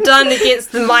could we have done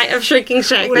against the might of Shrieking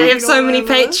Shack? They have so many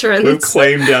patrons. We've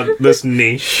claimed out this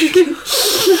niche.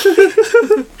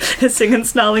 Hissing and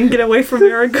snarling, get away from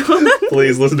Aragorn.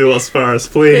 Please listen to us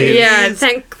first, please. Yeah,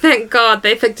 thank God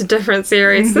they picked a different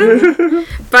series.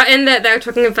 But in that they were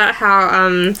talking about how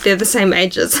they're the same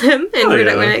age as him and read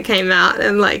it when it came out,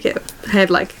 and like it had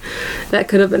like that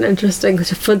could have been interesting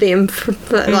for them,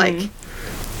 but like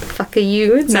fuck are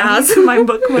you? It's ours. My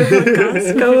book, my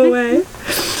podcast, go away.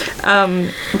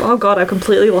 Oh god, I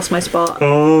completely lost my spot.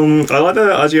 I like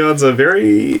that Ajiad's a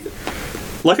very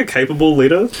like a capable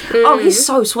leader. Oh, he's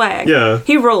so swag. Yeah.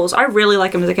 He rules. I really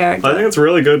like him as a character. I think it's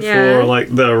really good Yeah. for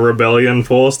like the rebellion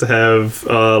force to have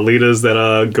leaders that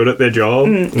are good at their job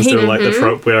instead of like the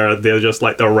trope where they're just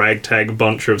like the ragtag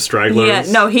bunch of stragglers. Yeah,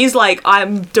 no, he's like,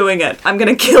 I'm doing it. I'm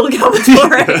gonna kill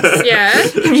Galbatorix. Yeah.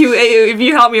 if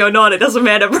you help me or not, it doesn't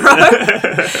matter, bro.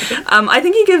 I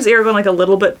think he gives Aragorn like a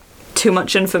little bit too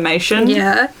much information.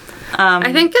 Yeah.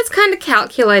 I think it's kind of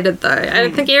calculated though. I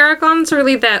don't think Aragorn's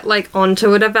really that like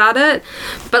onto it about it,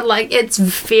 but like it's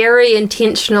very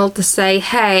intentional to say,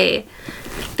 hey,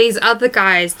 these other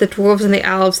guys, the dwarves and the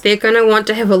elves, they're going to want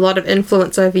to have a lot of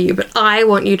influence over you, but I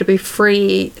want you to be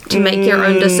free to make your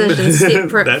own decisions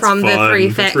separate That's from the fun. three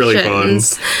That's factions. really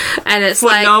fun. And it's For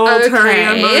like, no ulterior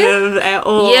okay. motive at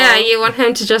all. Yeah, you want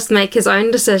him to just make his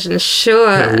own decisions,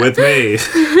 sure. With me.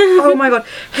 Oh my god.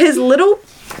 His little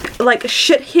like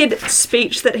shithead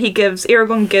speech that he gives,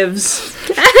 Aragorn gives.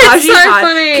 It's so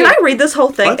funny. Can I read this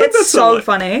whole thing? I think It's that's so like-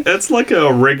 funny. It's like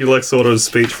a regular sort of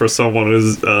speech for someone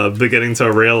who's beginning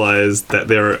to realize that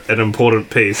they're an important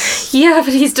piece. Yeah,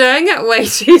 but he's doing it way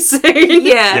too soon.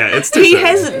 Yeah. Yeah, it's too he soon.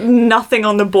 has nothing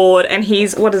on the board and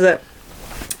he's what is it?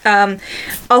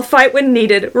 I'll fight when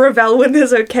needed, revel when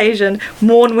there's occasion,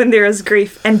 mourn when there is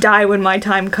grief, and die when my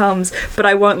time comes, but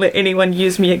I won't let anyone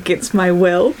use me against my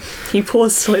will. He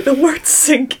paused to let the words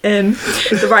sink in.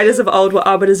 The writers of old were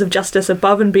arbiters of justice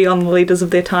above and beyond the leaders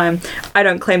of their time. I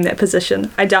don't claim that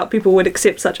position. I doubt people would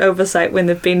accept such oversight when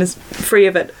they've been as free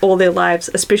of it all their lives,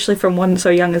 especially from one so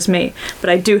young as me. But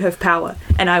I do have power,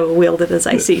 and I will wield it as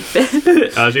I see fit.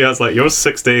 Ajiad's like, you're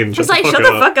 16. It's like, shut the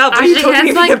fuck up. What are you Actually, talking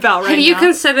has, like, about right have you now?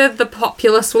 considered the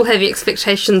populace will have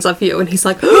expectations of you? And he's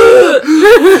like,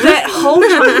 That whole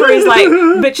chunk where he's like,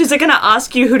 bitches are gonna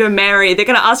ask you who to marry. They're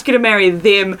gonna ask you to marry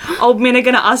them. Old men are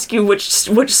gonna ask you which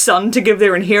son to give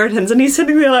their inheritance. And he's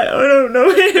sitting there like, I don't know.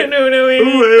 I don't know. Wait.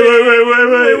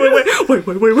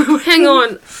 hang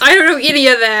on, I don't know any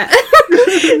of that.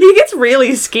 He gets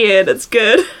really scared. It's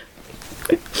good.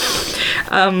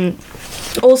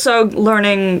 Also,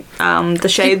 learning the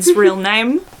Shade's real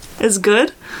name is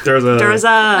good. There's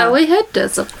a... Oh, we heard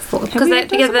Dizza before. Because we heard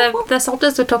Dizza the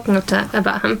soldiers were talking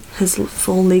about him His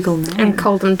full legal name. and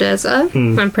called him Dizza.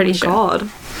 I'm pretty sure. God.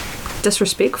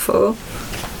 Disrespectful.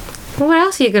 Well, what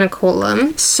else are you going to call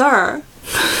him? Sir.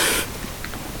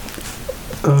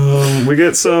 we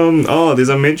get some... Oh, there's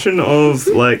a mention of,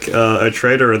 like, a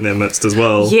traitor in their midst as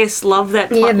well. Yes, love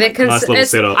that. Yeah, plot. they're Nice little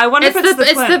setup. I wonder if it's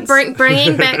the twins.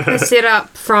 bringing back the setup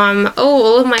from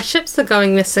all of my ships are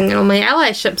going missing and all my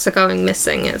ally ships are going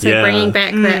missing. It's like Yeah. bringing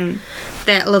back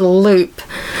that little loop.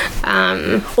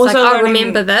 It's Also like, learning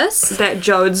remember this? that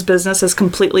Jode's business has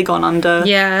completely gone under.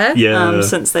 Yeah. Yeah.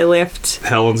 Since they left.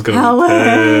 Helen's gonna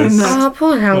Helen. be pissed. Oh,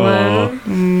 poor Helen.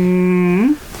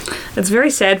 Aw. It's very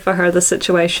sad for her, the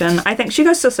situation. I think she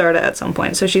goes to Serta at some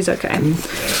point, so she's okay.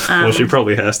 Well, she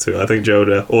probably has to. I think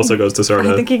Joda also goes to I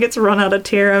Serta. think he gets run out of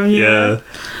Tarim. Yeah.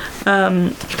 Oh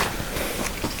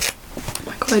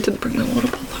my god, I didn't bring my water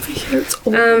bottle over here. It's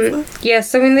all over. Yeah,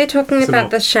 so when they're talking So about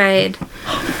not- the shade,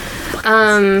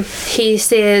 he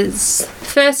says,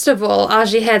 first of all,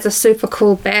 Ajihad's a super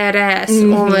cool badass,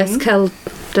 almost killed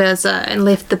Durza and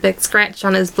left the big scratch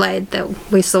on his blade that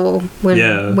we saw when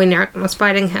Aragorn was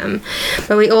fighting him.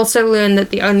 But we also learned that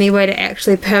the only way to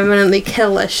actually permanently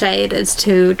kill a shade is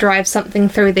to drive something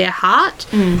through their heart.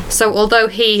 So although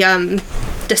he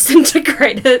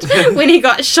disintegrated when he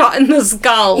got shot in the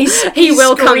skull, he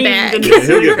will come screamed back. and Yeah,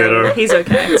 he'll get better. He's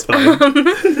okay. It's fine.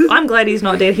 I'm glad he's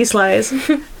not dead. He slays.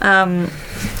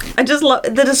 I just love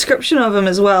the description of him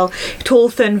as well. Tall,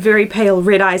 thin, very pale,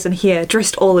 red eyes and hair,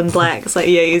 dressed all in black. It's like,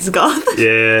 yeah, he's goth.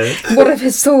 Yeah. What of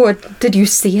his sword? Did you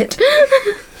see it?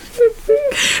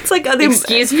 It's like, are there,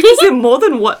 Excuse me? is there more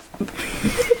than what?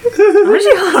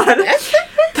 Rudyard.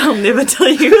 They'll never tell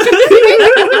you.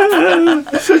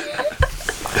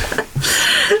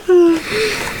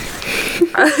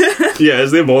 Yeah,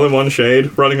 is there more than one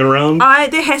shade running around?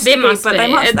 There has There to be, must but be.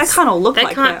 they can't all look They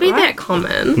like can't that, be right? that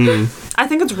common. I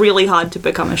think it's really hard to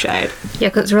become a shade. Yeah,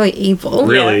 because it's really evil.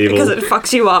 Really evil. Because it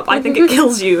fucks you up. I think it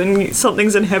kills you and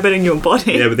something's inhibiting your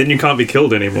body. Yeah, but then you can't be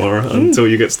killed anymore until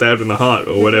you get stabbed in the heart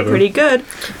or whatever. Pretty good.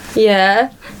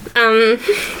 Yeah.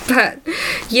 But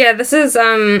yeah, this is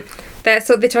that's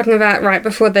what they're talking about right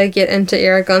before they get into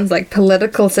Aragorn's like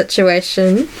political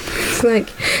situation. It's like,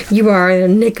 you are an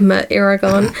enigma,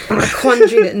 Aragorn, a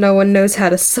quandary that no one knows how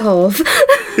to solve.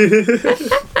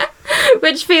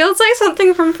 Which feels like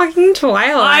something from fucking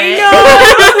Twilight. I know!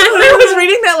 I was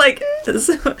reading that like,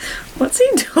 what's he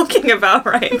talking about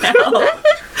right now?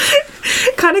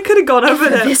 Kind of could have gone over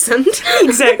that. Listened.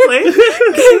 Exactly.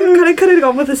 Kind of could have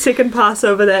gone with a second pass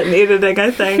over that in editing,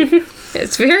 I think.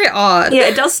 It's very odd. Yeah,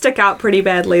 it does stick out pretty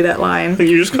badly, that line.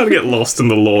 You just kind of get lost in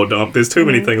the lore dump. There's too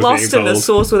many things Lost being in the told.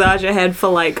 source with Arja had for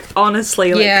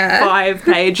honestly, 5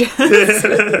 pages.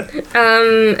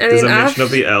 And There's then a mention of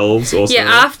the elves also. yeah,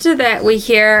 after that we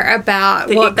hear about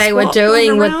The what egg they were swap doing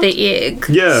going with around? the egg.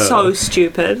 Yeah. So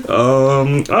stupid. I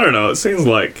don't know. It seems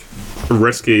like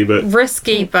risky, but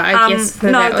Risky, but I guess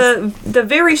that was... the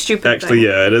very stupid actually, thing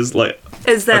yeah, it is like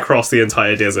is that across the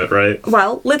entire desert, right?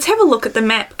 well, let's have a look at the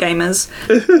map, gamers.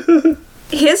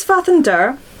 Here's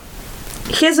Vathandar.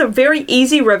 Here's a very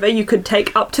easy river you could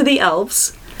take up to the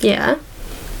elves. Yeah.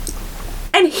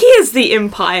 And here's the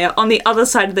Empire on the other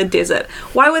side of the desert.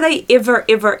 Why were they ever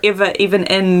even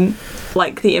in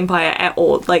the Empire at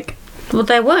all? Well,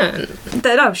 they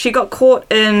weren't. She got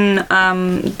caught in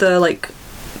the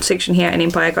section here, and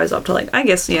Empire goes up to I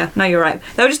guess no, you're right.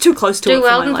 They were just too close to it.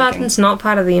 Weldenvarden's not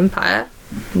part of the Empire.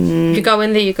 If you go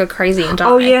in there, you go crazy and die.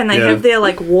 Oh yeah, and they Yeah. have their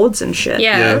wards and shit.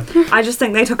 Yeah. I just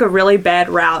think they took a really bad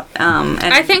route. And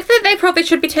I think that they probably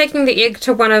should be taking the egg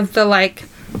to one of the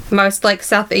most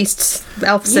southeast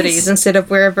elf cities instead of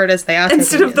wherever it is they are.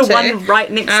 instead of the taking it to. one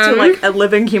right next to a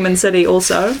living human city,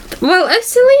 also. Well,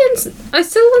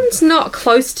 Osilian's not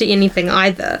close to anything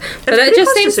either. But it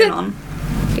just seems that.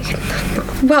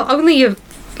 Well, only you.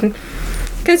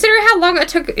 Consider how long it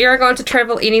took Aragorn to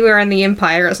travel anywhere in the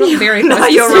Empire. It's not very close. No,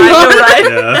 to you're Singapore. right.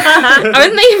 Yeah.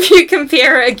 Only if you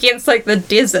compare it against the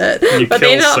desert, You but kill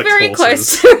they're not 6 very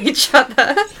horses. close to each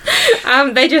other.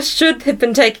 They just should have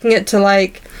been taking it to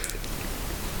Slithrum.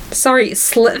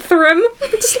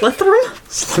 Slytherin?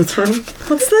 Slytherin?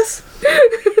 What's this?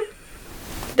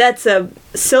 That's a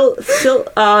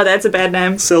oh, that's a bad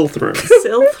name. Silthrim.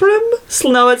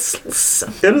 Silthrim? No, it's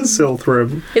It is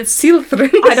Silthrim. It's Silthrum.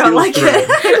 I don't like it.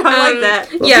 I don't like that.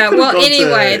 Yeah, could've well, gone to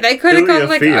anyway, they could have gone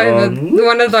Iliatheon. over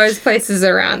one of those places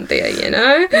around there, you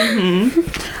know?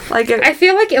 I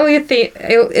feel like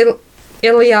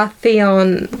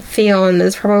Iliatheon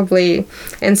is probably,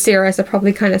 and Ceres are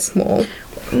probably kind of small.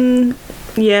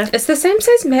 Yeah. It's the same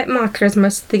size map marker as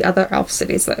most of the other elf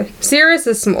cities, though. Ceres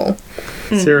is small.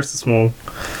 Sirius is small.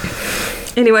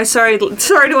 Anyway, sorry to our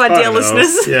I dear don't know.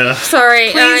 listeners. Yeah.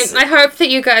 Sorry, Please. I hope that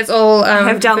you guys all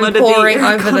Have downloaded been poring the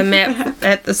over the map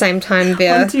at the same time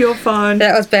there. Onto your phone.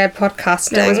 That was bad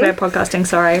podcasting. That was bad podcasting,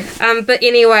 sorry. But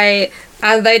anyway,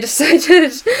 they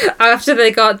decided after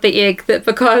they got the egg that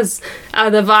because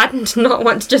the Varden did not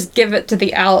want to just give it to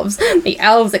the elves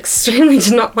extremely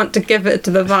did not want to give it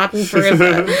to the Varden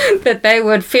forever, that they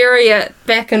would ferry it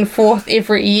back and forth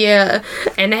every year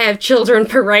and have children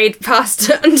parade past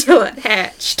it until it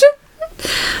hatched.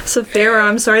 Saphira,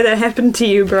 I'm sorry that happened to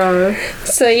you, bro.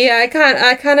 So yeah,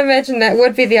 I can't imagine that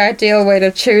would be the ideal way to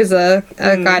choose a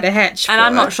guy to hatch. And for.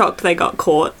 I'm not shocked they got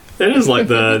caught. It is like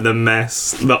the en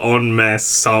masse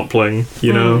sampling,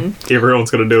 you know? Everyone's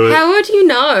gonna do it. How would you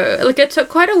know? It took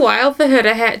quite a while for her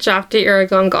to hatch after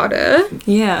Aragorn got her.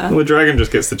 Yeah. Well, the dragon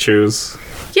just gets to choose.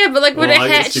 Yeah, but would Well, it I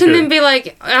guess hatch you and then could. be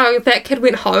like, oh, that kid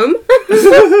went home?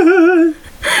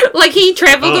 He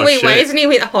travelled Oh, a wee shit. ways and he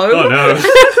went home? Oh no.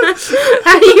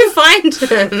 How do you find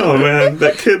him? Oh man,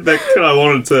 that kid I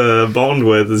wanted to bond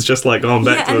with is just gone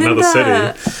back to and another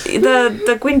then city.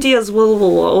 the Gwyndia's Wool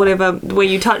or whatever, where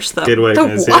you touch them. Gedway The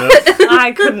is, what? yeah.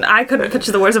 I couldn't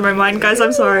picture the words in my mind, guys.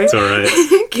 I'm sorry. It's alright.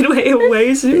 Get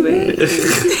away, Zoe.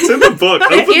 It's in the book.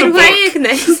 Open the Edway book.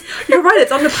 Ignace. You're right.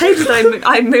 It's on the page that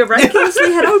I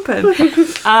miraculously had open.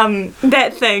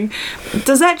 That thing.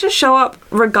 Does that just show up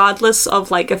regardless of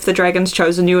if the dragon's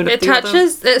chosen you? And if It the other-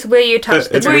 touches, it's where you touch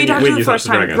the It's where dragon. you touch when it the you first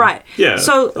touch the time, dragon. right? Yeah.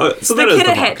 So, So the that is kid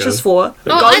the it marker. hatches for Oh,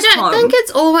 goes I don't home. think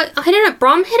it's always... I don't know.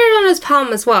 Brom had it on his palm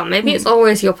as well. Maybe it's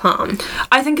always your palm.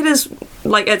 I think it is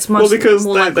Like, it's Well, most because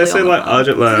more they likely say on the like mouth.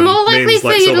 Argentland More likely means for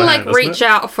like you to silver like hand, isn't reach it?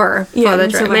 out for Yeah, the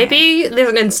and drink. silver Maybe there's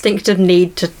an instinctive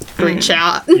need to reach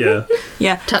out. Yeah.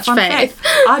 Yeah. Touch Fun faith.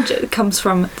 fact, Argent comes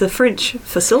from the French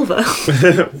for silver.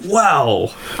 Wow.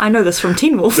 I know this from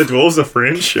Teen Wolf. The dwarves are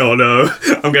French? Oh no.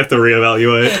 I'm gonna have to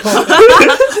reevaluate.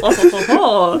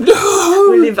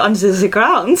 We live under the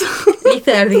ground.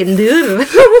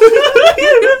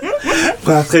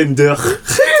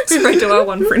 Straight to our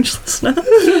one French listener.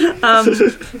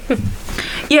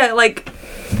 Yeah, like,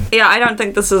 yeah, I don't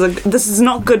think this is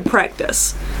not good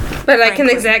practice. But I can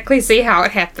Frankly. exactly see how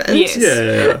it happens. Yes.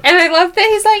 Yeah. And I love that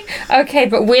he's like, okay,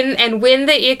 but when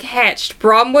the egg hatched,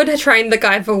 Brom would train the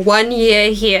guy for 1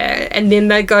 year here, and then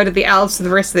they'd go to the elves for the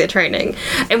rest of their training.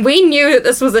 And we knew that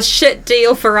this was a shit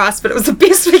deal for us, but it was the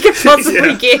best we could possibly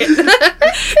Yeah. get.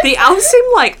 The elves seem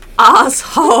like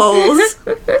assholes.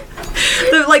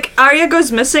 Like, Arya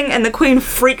goes missing and the queen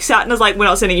freaks out and is like, we're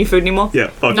not sending you food anymore. Yeah.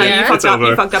 Okay. No, Yeah. you fucked It's up, over.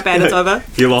 you fucked up and it's over.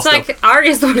 You lost It's it. like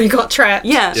Arya's the one who got trapped.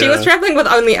 Yeah. She was traveling with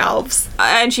only elves.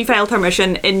 And she failed her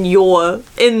mission in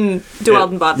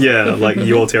Dueldenbad. Yeah, like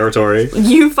your territory.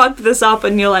 You fucked this up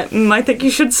and you're like, I think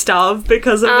you should starve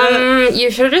because of it. You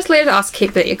should have just let us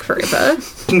keep the egg forever.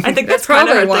 I think that's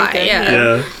probably kind of her why, thinking.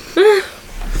 yeah. Yeah.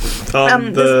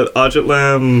 The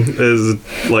Argentlam is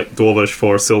like dwarvish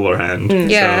for silver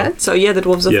hand. Yeah. So yeah, the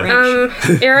dwarves are Yeah.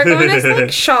 French. Aragorn is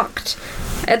like shocked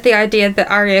at the idea that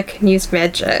Arya can use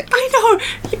magic. I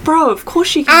know, bro. Of course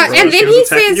she can. And She then was he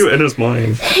attacking says you in his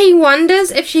mind. he wonders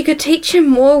if she could teach him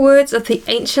more words of the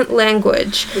ancient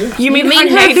languge. you mean her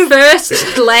native?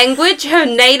 first language, her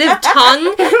native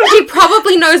tongue? She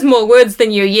probably knows more words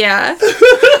than you, yeah.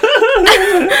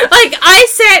 Like,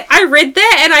 I read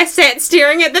that and I sat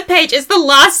staring at the page. It's the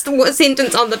last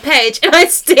sentence on the page and I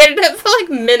stared at it for like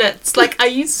minutes. Like, are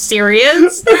you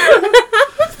serious?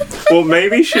 Well,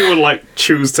 maybe she would like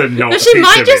choose to not. She teach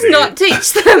might him just any. not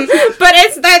teach them. But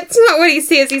that's not what he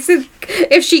says. He says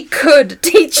if she could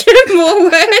teach him more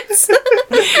words.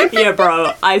 Yeah,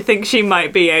 bro. I think she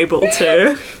might be able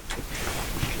to.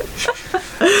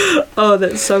 Oh,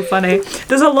 that's so funny.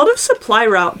 There's a lot of supply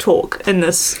route talk in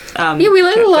this. Yeah, we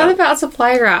learned a lot chapter. about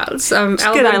supply routes. Elven,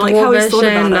 good, I like how he's thought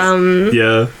Dwarvish, about and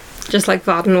Yeah. just like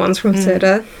Varden ones from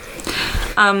Serta.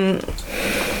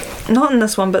 Not in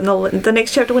this one, but in the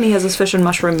next chapter when he has his fish and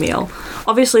mushroom meal.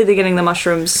 Obviously, they're getting the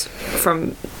mushrooms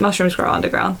from mushrooms grow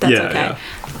underground. That's Yeah,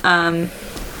 okay.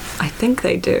 I think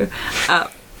they do.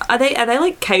 Are they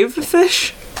like cave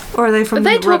fish, or are they from But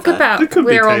they the talk river? about It could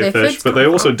be where all their cavefish, food's but they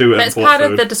come also from. do That's import part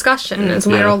food. of the discussion is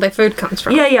where Yeah. all their food comes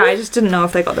from. Yeah. I just didn't know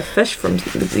if they got the fish from,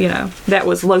 that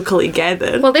was locally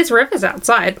gathered. Well, there's rivers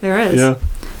outside. There is. Yeah.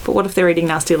 But what if they're eating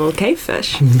nasty little cave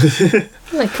fish? Well,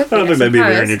 they could be, I don't think they'd be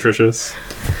very suppose. nutritious.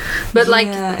 But like,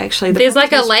 yeah, actually, the there's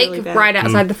like a protein's lake really bad. right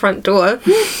outside the front door.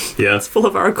 Yeah. It's full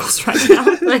of oracles right now.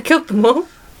 I killed them all.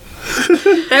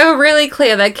 They were really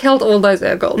clear. They killed all those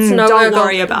Urgles. No Don't Urgle,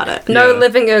 worry about it. No Yeah.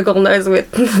 living Urgle knows where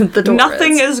the door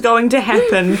Nothing is. is going to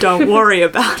happen. Don't worry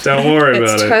about it. Don't worry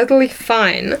about It's it. totally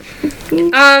fine.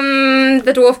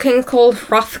 The Dwarf King's called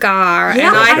Hrothgar,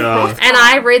 Yeah, and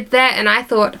I read that and I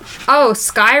thought, oh,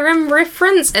 Skyrim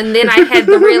reference, and then I had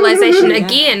the realization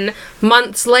again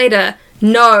months later.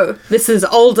 No, this is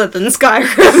older than Skyrim.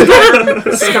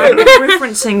 Skyrim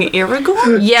referencing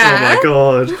Aragorn? Yeah, Oh my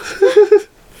god.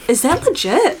 Is that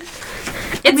legit?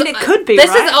 It's, mean, it could be, This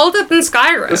right? is older than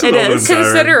Skyrim. This It older than is. Skyrim.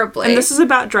 Considerably. And this is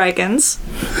about dragons.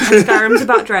 And Skyrim's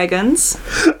about dragons.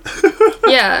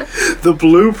 Yeah. The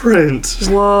blueprint.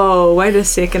 Whoa, wait a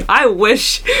second. I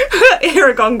wish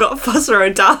Aragorn got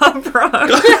Fosser Odar, bro.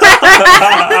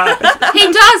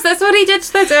 He does. That's what he did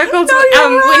to those Urgles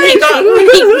you're when he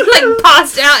like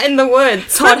passed out in the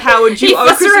woods. Todd Howard, He you owe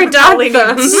Fosser Christopher Odar Colleen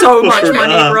them. so much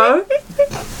money, Yeah. bro.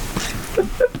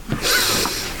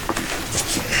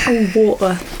 Oh,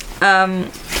 water.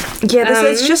 Yeah,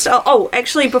 this is just. Oh,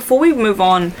 actually, before we move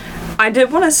on, I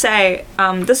did want to say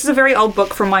this is a very old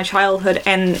book from my childhood,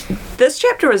 and this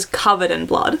chapter is covered in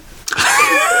blood.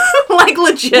 Like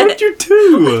legit. What did you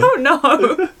do? I don't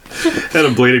know. Had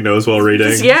a bleeding nose while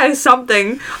reading. Yeah,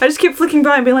 something. I just kept flicking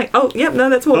by and being like, oh, yep, no,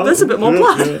 that's more. There's a bit more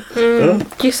blood.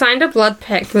 You signed a blood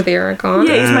pact with Aragorn.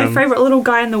 Yeah, he's my Damn. favourite little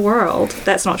guy in the world.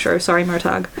 That's not true. Sorry,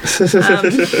 Murtagh.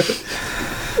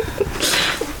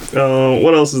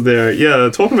 What else is there? Yeah,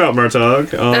 talking about Murtagh.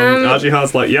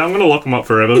 Ajihad's like, yeah, I'm gonna lock him up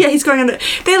forever. Yeah, he's going in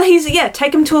there.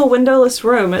 Take him to a windowless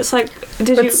room. It's like, did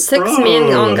you... With 6 Bro.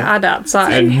 men on guard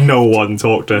outside. And no one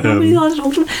talked to Nobody him. allowed to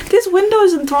talk to him. There's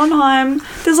windows in Thronheim.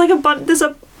 There's like a bunch...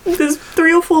 There's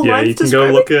 3 or 4 Yeah, lights you can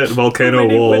go describing look at how Volcano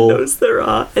many Wall. windows there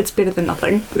are. It's better than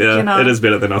nothing. Yeah, you know? it is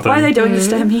better than nothing. Why are they doing this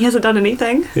to him? He hasn't done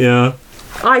anything. Yeah.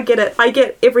 I get it. I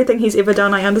get everything he's ever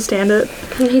done. I understand it.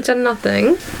 He's done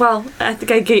nothing. Well, I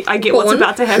think I get what's Born.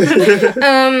 about to happen.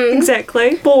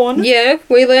 Exactly. Born. Yeah,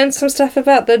 we learned some stuff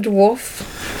about the dwarf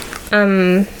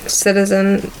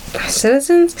citizens.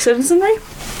 Citizenry?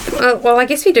 Well, I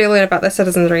guess we do learn about their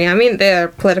citizenry. I mean, their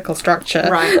political structure.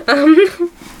 Right.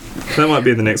 That might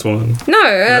be the next one.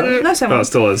 No, No, Sam. Oh, it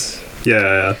still is.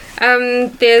 Yeah.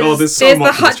 there's Oh, there's so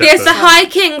much in this there's the chapter. High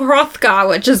King Hrothgar,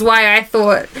 which is why I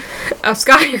thought of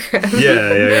Skyrim.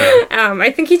 Yeah.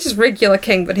 I think he's just regular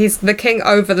king, but he's the king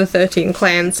over the 13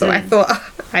 clans. So I thought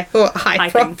High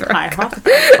Hrothgar. High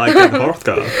Hrothgar. I can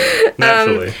Hrothgar.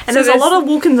 Naturally. And So there's a there's- lot of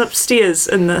walking upstairs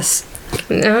in this.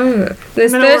 No,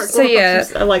 there's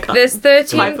Like there's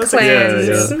 13 Five or six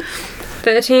clans. Yeah.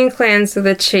 13 clans of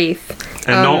the chief.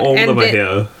 And not all of and them are then-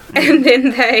 here. And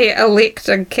then they elect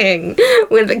a king.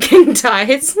 When the king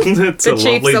dies, It's the a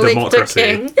chiefs lovely elect democracy.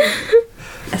 a king.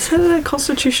 Is it a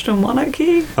constitutional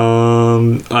monarchy?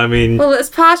 I mean, Well, it's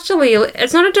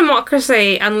it's not a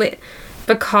democracy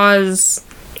because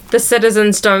the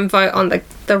citizens don't vote on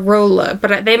the ruler,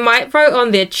 but they might vote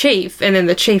on their chief, and then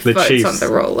the chief the votes chiefs on the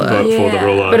ruler. vote for the Yeah.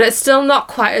 ruler. But it's still not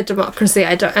quite a democracy.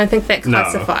 I don't think that No.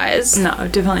 classifies. No,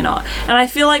 definitely not. And I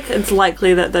feel like it's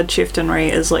likely that the chieftainry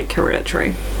is like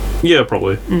hereditary. Yeah,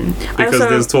 probably. Because also-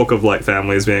 there's talk of like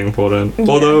families being important.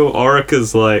 Although Auric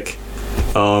is like,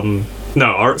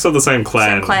 no, Auric's of the same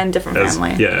clan. Same clan, different as-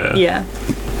 family. Yeah. Yeah.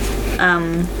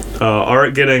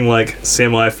 Auric getting like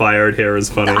semi-fired here is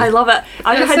funny. I love it.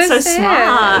 That's Ironhead's so so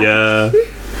sad. smart. Yeah.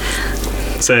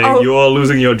 Saying Oh. you are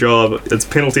losing your job. Its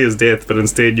penalty is death, but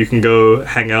instead you can go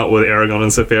hang out with Aragon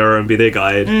and Saphira and be their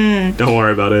guide. Don't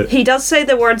worry about it. He does say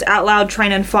the words out loud,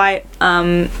 train and fight,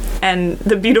 and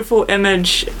the beautiful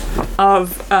image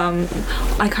of,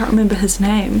 I can't remember his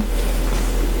name.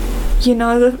 You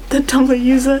know, the Tumblr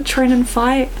user, train and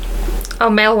fight? Oh,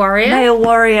 male warrior. Male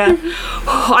warrior.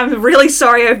 Oh, I'm really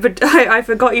sorry, I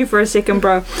forgot you for a second,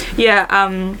 bro.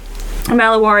 Yeah,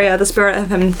 Male warrior, the spirit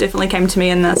of him definitely came to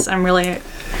me in this. I'm really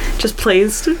just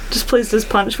pleased as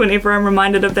punch whenever I'm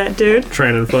reminded of that dude.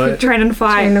 Train and fight. Train and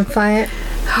fight. Train and fight.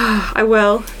 I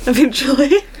will,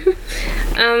 eventually.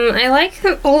 I like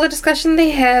all the discussion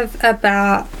they have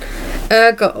about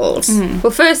Urgles. Well,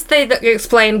 first they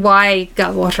explain why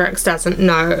Galwatrix doesn't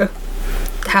know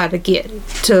how to get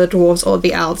to the dwarves or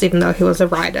the elves, even though he was a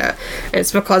rider. And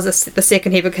it's because the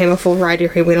second he became a full rider,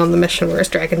 he went on the mission where his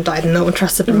dragon died, and no one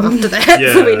trusted him after that.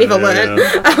 So we never learned.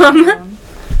 Yeah.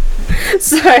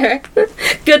 So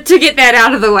good to get that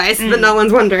out of the way, so that no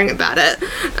one's wondering about it.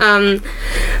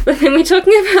 But then we're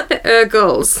talking about the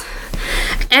Urgles,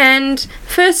 and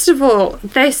first of all,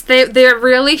 they're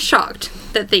really shocked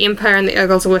that the Empire and the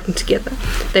Urgles are working together.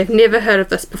 They've never heard of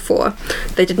this before.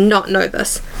 They did not know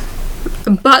this,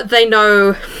 but they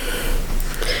know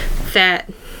that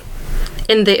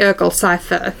in the Urgle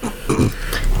cipher,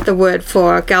 the word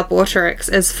for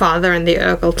Galbatorix is father in the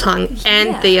Urgle tongue,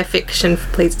 and the affection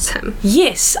pleases him.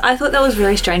 Yes, I thought that was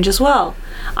very strange as well.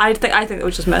 I think it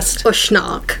was just missed.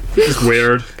 Ushnark. It's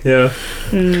weird. Yeah.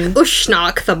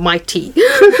 Ushnark the mighty.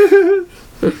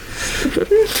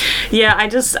 Yeah,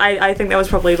 I think that was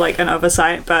probably like an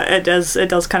oversight, but it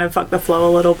does kind of fuck the flow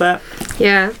a little bit.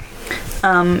 Yeah.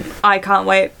 I can't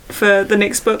wait for the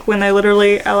next book when they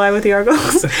literally ally with the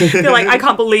Urgles. They're like, I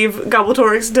can't believe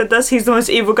Galbatorix did this. He's the most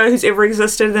evil guy who's ever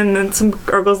existed. And then some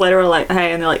Urgles later are like,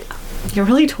 hey, and they're like, you're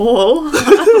really tall.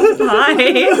 Hi.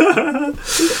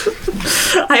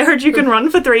 I heard you can run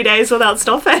for 3 days without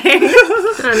stopping.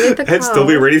 He'd still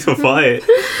be ready to fight.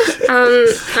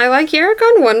 I like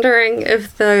Aragon wondering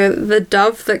if the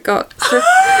dove that got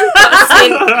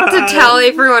sent to tell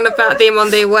everyone about them on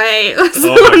their way was Oh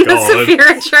the my one God. that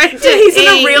Saphira tried to He's in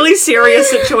eat. a really serious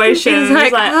situation. He's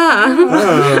like, I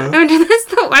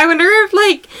wonder if,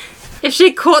 like, if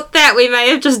she caught that, we may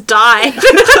have just died.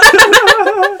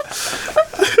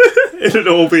 It'd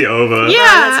all be over. Yeah.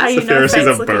 That's how you know Saphira sees fate's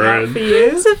a looking out bird. for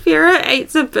you. Saphira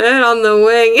eats a bird on the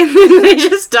wing, and then they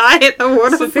just die at the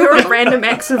waterfall. Saphira, random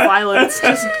acts of violence,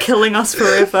 just killing us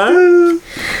forever.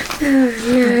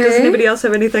 Does anybody else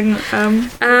have anything on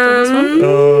this one?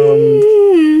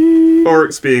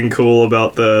 Auric's being cool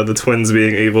about the twins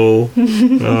being evil.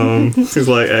 He's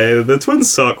like, hey, the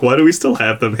twins suck. Why do we still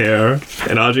have them here?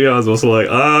 And Argia's also like,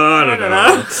 I don't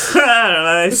know. I don't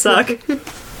know, they suck.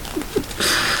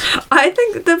 I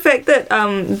think the fact that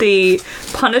the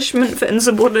punishment for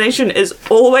insubordination is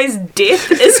always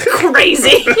death is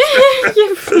crazy.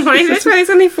 That's why there's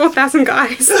only 4,000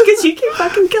 guys. Because you keep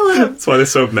fucking killing them. That's why they're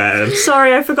so mad.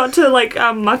 Sorry, I forgot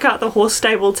to muck out the horse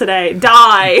stable today.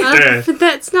 Die. Yeah. But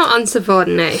that's not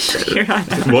insubordination. You're right.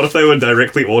 What if they were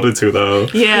directly ordered to, though?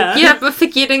 Yeah. Yeah, but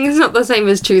forgetting is not the same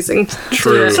as choosing.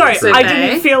 True. Sorry, So I they-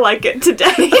 didn't feel like it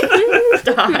today.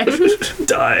 Die.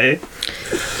 Die.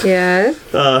 Yeah.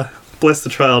 Bless the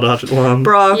child, Architlam.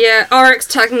 Bro. Yeah, Oryx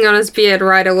tugging on his beard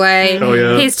right away. Oh,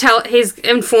 yeah. He's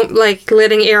informed,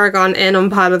 letting Aragon in on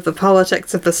part of the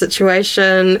politics of the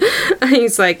situation.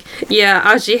 He's like, yeah,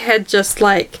 Aji had just,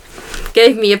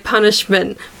 gave me a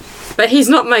punishment, but he's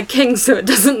not my king, so it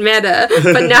doesn't matter.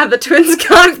 But now the twins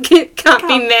can't be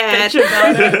mad. Bitch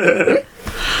about it.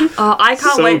 Oh, I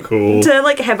can't So wait cool.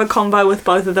 to have a combo with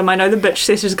both of them. I know the bitch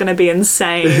session's going to be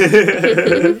insane.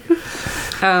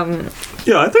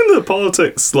 Yeah, I think the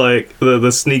politics,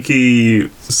 the sneaky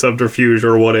subterfuge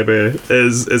or whatever,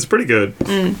 is pretty good.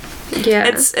 Yeah.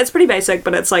 It's pretty basic,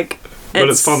 but it's like. But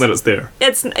it's fun that it's there.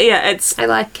 It's I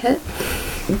like it.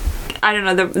 I don't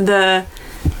know, the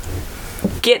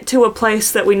get to a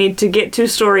place that we need to get to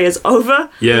story is over,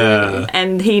 Yeah.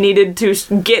 and he needed to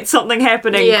get something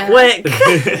happening Yeah. quick.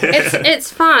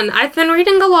 It's fun. I've been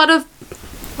reading a lot of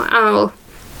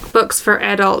books for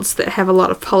adults that have a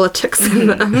lot of politics in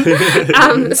them.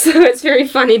 So it's very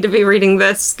funny to be reading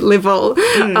this level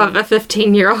of a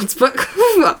 15-year-old's book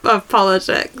of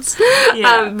politics.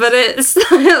 Yeah. But it's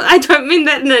I don't mean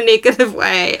that in a negative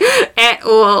way at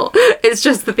all. It's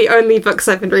just that the only books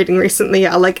I've been reading recently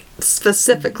are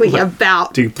specifically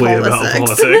about Deeply about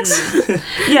politics.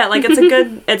 Yeah,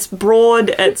 it's broad,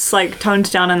 it's toned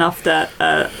down enough that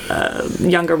a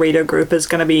younger reader group is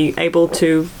going to be able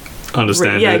to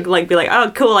Understand yeah, it. be like,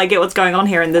 oh, cool, I get what's going on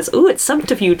here, and there's, it's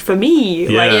subterfuge for me.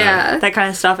 Yeah. Yeah. That kind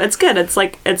of stuff. It's good. It's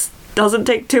doesn't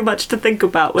take too much to think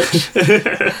about, which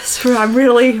I'm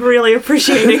really, really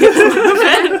appreciating at the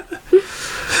moment.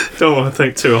 Don't want to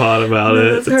think too hard about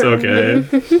it. It's okay.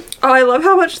 Oh, I love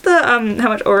how much how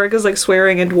much Auric is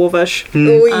swearing in Dwarvish.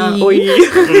 Oi. Oi.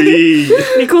 Wee.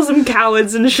 He calls them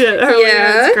cowards and shit. Earlier.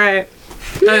 Yeah. It's great.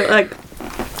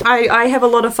 I have a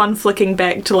lot of fun flicking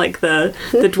back to the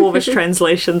Dwarvish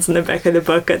translations in the back of the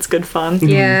book. It's good fun.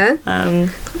 Yeah. I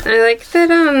like that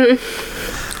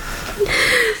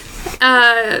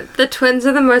the twins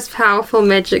are the most powerful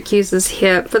magic users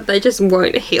here, but they just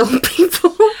won't heal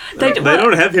people. They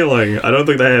don't have healing. I don't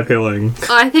think they have healing.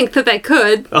 I think that they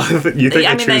could. You think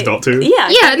they choose not to? Yeah.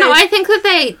 Yeah, no, I think that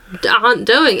they aren't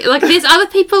doing it. There's other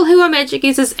people who are magic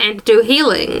users and do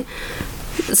healing.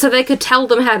 So they could tell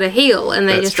them how to heal, and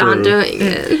they That's just aren't true. doing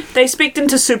it. They speak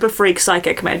into super freak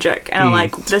psychic magic, and I'm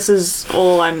like, this is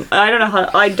all I don't know how.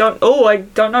 I don't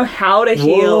know how to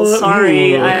heal. What?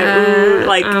 Sorry.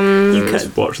 Ooh. You could.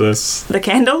 Just watch this. The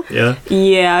candle? Yeah.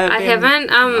 Yeah. I haven't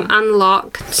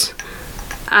unlocked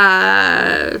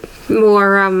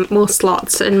more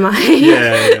slots in my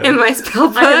Yeah. in my spell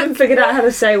book. I haven't figured out how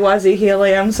to say Wazi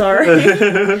Healy, I'm sorry.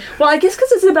 Well, I guess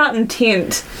because it's about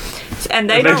intent. And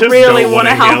they They don't just really don't want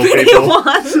to wanna help heal people.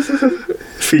 anyone.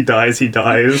 If he dies, he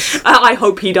dies. I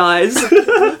hope he dies.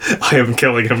 I am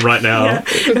killing him right now. Yeah.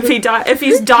 If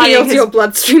he's dying, Heals your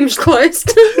bloodstream's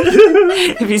closed.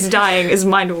 if he's dying, his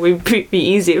mind will be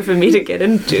easier for me to get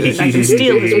into. And I can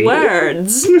steal his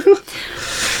words.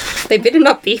 They better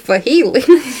not be for healing.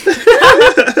 Just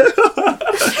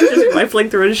rifling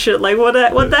through his shit like, what the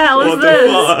hell is What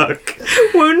this? the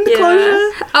fuck? Wound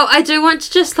closure? Oh, I do want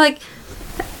to just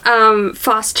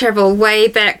fast travel way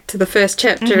back to the first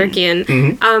chapter again.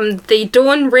 The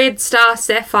Dawn Red Star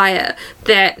Sapphire,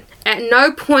 that at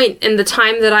no point in the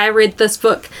time that I read this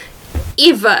book,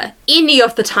 ever, any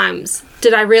of the times,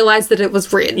 did I realize that it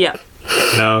was red. Yeah.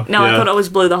 No. No, yeah. I thought it was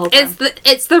blue the whole time.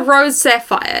 It's the rose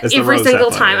sapphire. It's the Every rose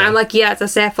single sapphire, time yeah. I'm like, yeah, it's a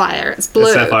sapphire. It's blue.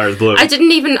 The sapphire is blue. I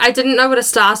didn't know what a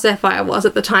star sapphire was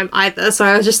at the time either, so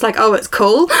I was just like, oh, it's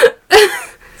cool.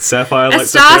 Sapphire A like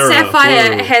star Saphira,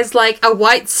 sapphire blue. has a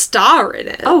white star in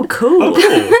it. Oh, cool. Oh,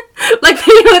 cool. They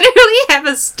literally have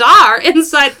a star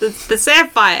inside the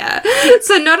sapphire.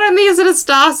 So not only is it a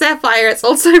star sapphire, it's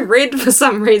also red for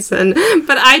some reason.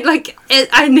 But I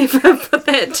never put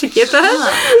that together.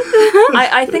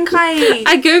 I think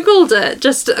I googled it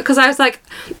just because I was like,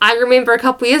 I remember a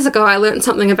couple years ago I learned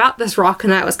something about this rock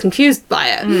and I was confused by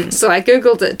it. So I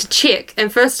googled it to check.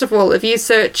 And first of all, if you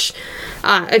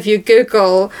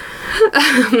Google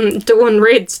Dawn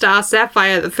Red Star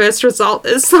Sapphire, the first result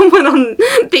is someone on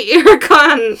the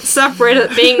Eragon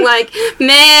subreddit being like,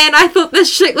 man, I thought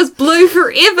this shit was blue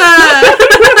forever.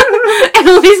 And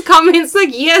all these comments like,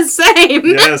 yeah, same.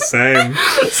 Yeah, same.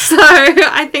 So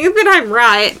I think that I'm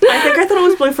right. I thought it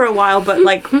was blue for a while, but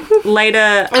like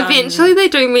later, Eventually they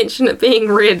do mention it being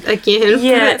red again. but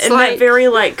yeah, it's in like, that very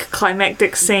like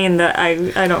climactic scene that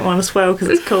I don't want to spoil because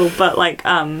it's cool, but like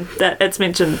that it's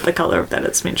mentioned, the color of that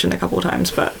it's mentioned a couple of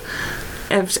times, but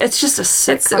it's just a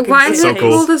sick fucking why is so it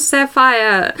cool. called a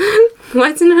sapphire? Why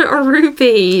isn't it a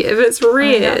ruby if it's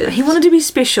red? He wanted to be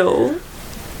special.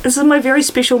 This is my very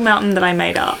special mountain that I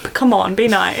made up. Come on, be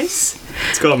nice.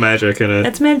 It's got magic in it.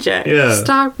 It's magic. Yeah.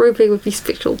 Star ruby would be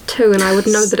special too, and I would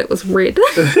know that it was red.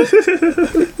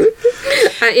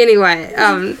 Anyway,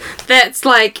 that's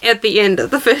like at the end of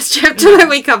the first chapter that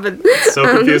we covered.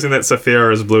 So confusing that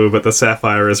Saphira is blue, but the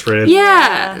sapphire is red.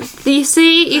 Yeah, you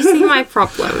see my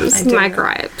problems, I do. my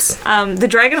gripes. The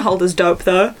dragon holder's dope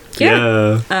though.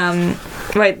 Yeah.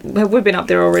 Wait, have we been up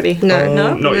there already? No.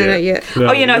 No? Not yet. yet. No,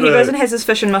 Oh, you know, he no. goes and has his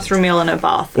fish and mushroom meal in a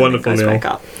bath. Wonderful and then meal. goes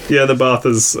back up. Yeah, the bath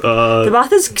is The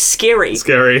bath is scary.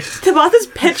 scary. The bath is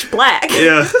pitch black.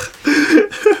 Yeah.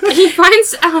 He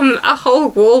finds a whole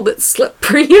wall that's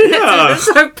slippery and Yeah. that's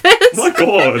so pissed. My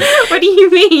God. What do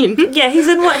you mean? Yeah, he's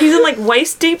in like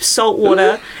waist deep salt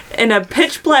water in a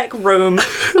pitch black room.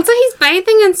 Also, he's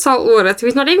bathing in salt water, so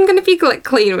he's not even going to be like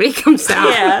clean when he comes out.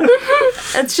 Yeah,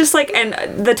 it's just like, and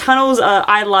the tunnels are.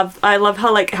 I love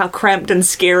how like how cramped and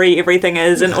scary everything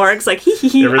is. And Oryx's like, hee hee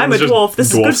hee, I'm a Everything's just dwarf.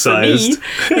 This is good for me. dwarf-sized.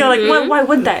 You know, like why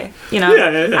would they? You know,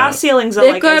 Yeah. our ceilings are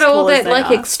They've like got as all tall as that they like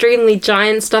are. extremely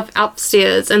giant stuff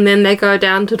upstairs, and then they go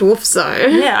down to Dwarf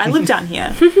Zone. Yeah, I live down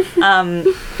here. And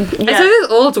so Yeah. there's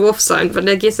all Dwarf Zone, but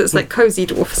I guess it's like cozy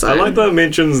Dwarf I Zone. like that it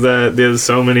mentions that there's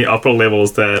so many upper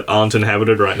levels that aren't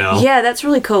inhabited right now. Yeah, that's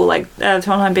really cool. Like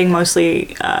Trondheim being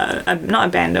mostly not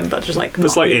abandoned, but just like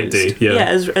It's not like used. empty,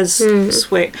 yeah. is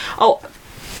sweet. Oh,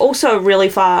 also really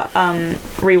far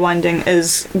rewinding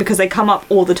is because they come up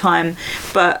all the time.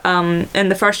 But in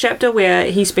the first chapter where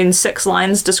he spends 6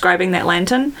 lines describing that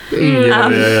lantern,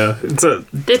 Yeah.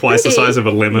 It's twice the size of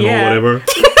a lemon Yeah. or whatever.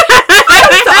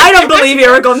 I don't believe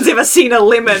Aragon's ever seen a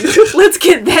lemon. Let's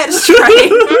get that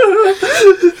straight.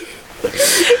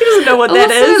 He doesn't know what that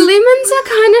also, is. lemons are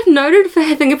kind of noted for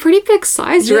having a pretty big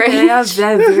size range.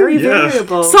 They're very Yeah.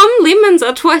 variable. Some lemons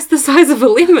are twice the size of a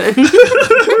lemon.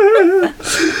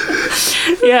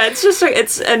 Yeah, it's just like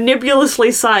it's a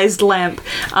nebulously sized lamp,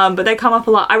 but they come up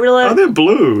a lot. I really Oh, they're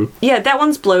blue. yeah, that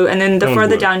one's blue, and then the That one's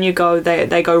further blue. down you go,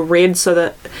 they go red, so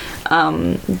that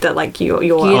that like your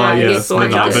Yeah, Oh, I yeah. guess The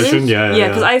like dark that. vision. Yeah. yeah,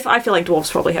 because I feel like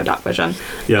dwarves probably have dark vision.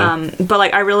 Yeah. But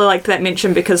like I really liked that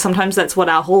mention because sometimes that's what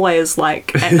our hallway is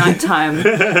like at nighttime.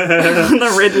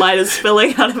 The red light is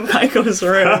spilling out of Michael's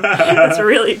room. It's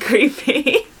really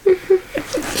creepy.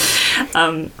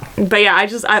 But yeah,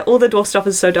 all the dwarf stuff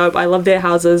is so dope. I love their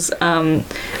houses.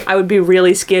 I would be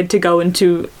really scared to go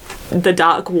into the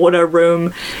dark water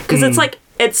room because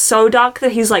it's so dark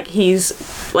that he's naked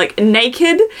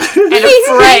and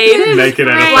afraid. Naked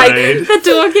and Right. afraid. The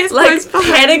door gets Like closed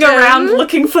behind heading him. around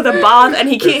looking for the bath, and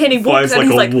he walks Finds and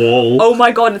he's like like, a wall. "Oh my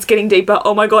god, it's getting deeper!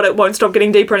 Oh my god, it won't stop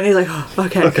getting deeper!" And he's like, oh,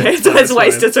 "Okay, so that's it's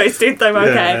wasted, so it's deep. I'm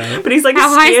okay." Yeah. But he's like How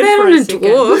high is scared that for on a a second.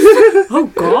 dwarf? Oh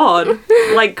god,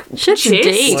 like Shit's chest.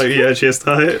 deep. Like, yeah, chest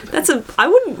height. I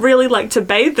wouldn't really like to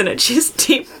bathe in a chest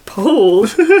deep pool.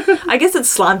 I guess it's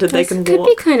slanted; they can Could walk.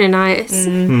 be kind of nice.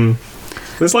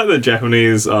 It's like the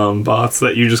Japanese baths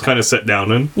that you just kind of sit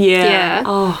down in. Yeah.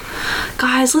 Oh,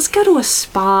 guys, let's go to a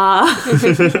spa. I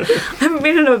haven't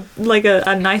been in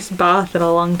a nice bath in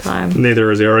a long time. Neither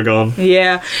is Aragon.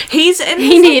 Yeah, he's in.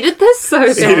 He needed this so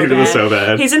He bad. needed it so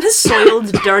bad. He's in his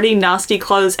soiled, dirty, nasty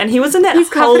clothes, and he was in that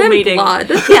He's whole covered in meeting. blood.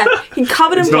 Yeah, he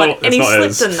covered in It's blood, not, and it's he not slipped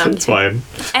his. in them. It's fine.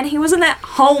 And he was in that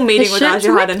whole meeting His with shirt's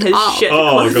Ajahad in his ripped up. shit Oh,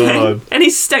 clothing. God. And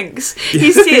he stinks.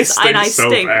 He says, and I stinks so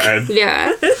stink. bad.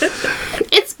 Yeah.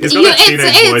 It's He's got that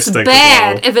teenage boy it's stink as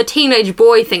bad well. if a teenage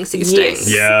boy thinks he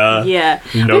stinks. Yeah. Yeah.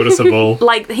 Noticeable.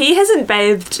 Like, he hasn't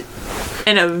bathed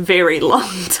in a very long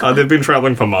time. They've been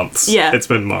traveling for months. Yeah. It's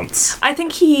been months. I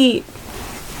think he...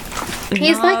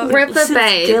 He's like river since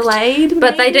bathed. delayed,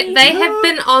 But they maybe? have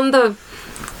been on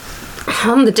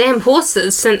the damn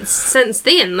horses since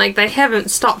then. Like they haven't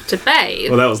stopped to bathe.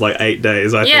 Well, that was like 8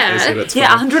 days. I Yeah. think they said it's Yeah,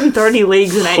 fine. 130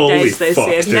 leagues in 8 Holy days, they fuck,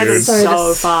 said. dude. That's So so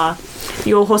dis- far.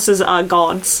 Your horses are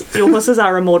gods. Your horses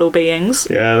are immortal beings.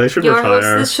 Yeah, they should Your retire.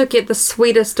 horses should get the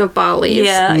sweetest of barleys.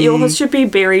 Yeah, your horse should be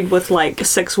buried with like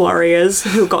 6 warriors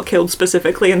who got killed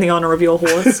specifically in the honor of your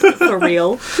horse, for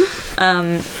real.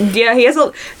 Yeah, he has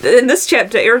in this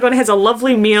chapter, Aragorn has a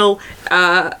lovely meal,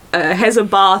 has a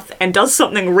bath, and does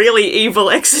something really evil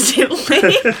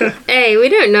accidentally. Hey, we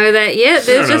don't know that yet.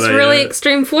 There's don't know just that really yet.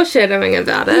 extreme foreshadowing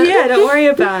about it. Yeah, don't worry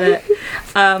about it.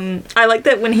 I like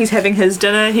that when he's having his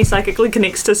dinner, he psychically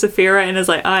connects to Saphira and is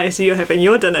like, I see you're having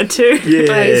your dinner too.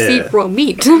 I see raw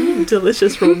meat.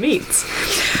 Delicious raw meats.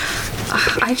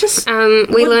 I just...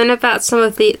 We learn about some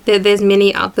of there's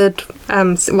many other,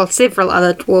 several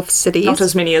other dwarf cities. Not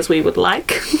as many as we would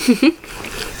like.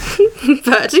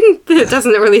 But it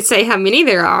doesn't really say how many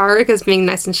there are because being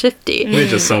nice and shifty. They're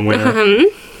just somewhere.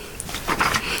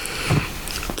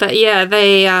 But yeah,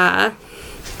 they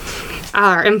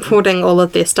are importing all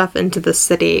of their stuff into the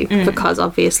city because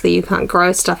obviously you can't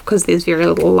grow stuff because there's very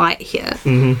little light here.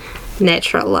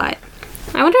 Natural light.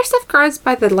 I wonder if stuff grows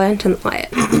by the lantern light.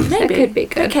 That could be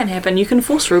good. It can happen. You can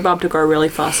force rhubarb to grow really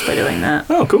fast by doing that.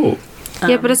 Oh, cool.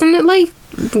 Yeah, but isn't it like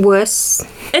worse,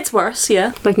 It's worse,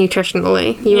 yeah. like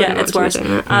nutritionally? You wouldn't Yeah, it's want worse. to be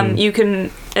doing that. You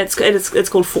can. It's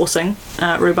called forcing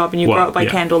rhubarb, and you Wow, grow it by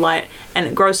yeah. candlelight, and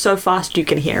it grows so fast you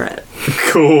can hear it.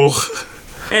 Cool.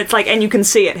 It's like, and you can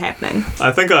see it happening.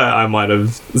 I think I might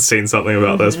have seen something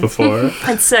about this before.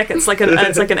 It's sick. It's like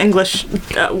an English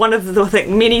one of the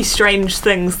many strange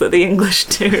things that the English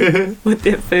do with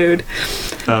their food.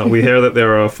 We hear that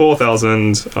there are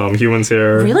 4,000 humans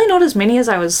here. Really, not as many as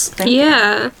I was thinking.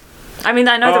 Yeah. I mean,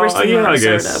 I know the rest of them yeah, are I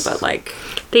Minnesota, guess. but like,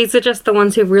 These are just the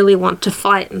ones who really want to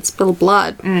fight and spill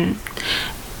blood.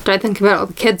 Don't think about all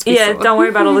the kids we yeah, saw. don't worry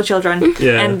about all the children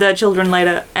Yeah. and the children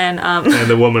later, and And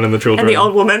the woman and the children. and the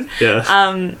old woman. Yeah.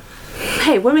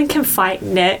 Hey, women can fight,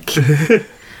 Nick.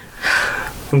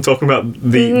 I'm talking about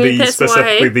the that's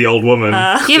specifically why. the old woman.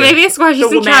 Yeah, maybe that's why she's in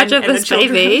woman charge of and the this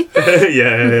baby.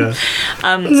 yeah.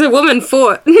 There's a woman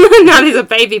fought. Now there's a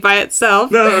baby by itself.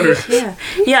 No.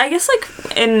 Yeah, I guess like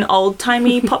in old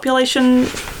timey population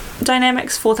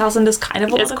dynamics, 4,000 is kind of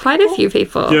a lot There's of quite people. a few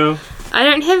people. Yeah. I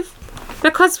don't have...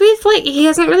 Because he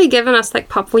hasn't really given us, like,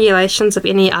 populations of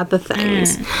any other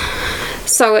things.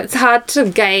 So it's hard to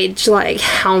gauge, like,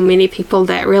 how many people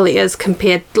that really is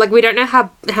compared... Like, we don't know how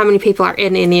many people are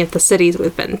in any of the cities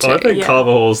we've been to. I think Yeah.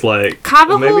 Carvahall's like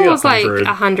Carvahall maybe was, like, 100.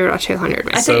 100 or 200.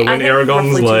 Maybe. So think- when I think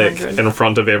Aragorn's roughly like 200. in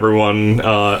front of everyone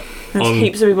on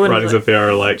heaps of people in, riding like-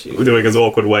 Zephyr, like doing his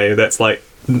awkward way, that's like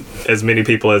as many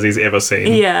people as he's ever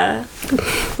seen. Yeah,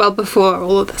 Well, before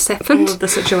all of this all happened. of the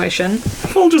situation.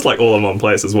 Well, just like all in one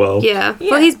place as well. Yeah.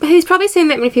 Yeah. Well, he's probably seen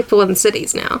that many people in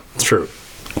cities now. It's true.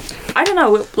 I don't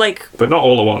know, like, But not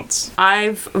all at once.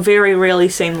 I've very rarely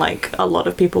seen like a lot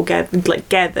of people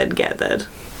gathered.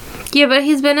 Yeah, but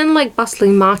he's been in, like,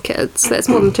 bustling markets. That's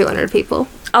more than 200 people.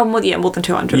 Oh, more than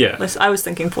 200. Yeah. I was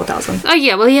thinking 4,000. Oh,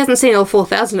 yeah, well, he hasn't seen all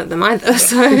 4,000 of them either,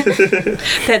 so...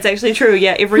 That's actually true.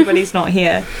 Yeah, everybody's not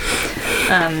here.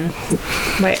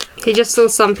 Wait, He just saw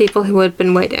some people who had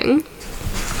been waiting.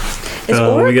 is We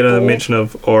Auric get a bald? mention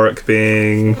of Auric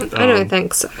being. I don't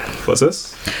think so. What's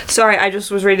this? Sorry, I just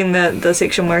was reading the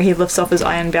section where he lifts off his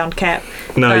iron-bound cap.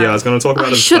 No, yeah, I was going to talk about I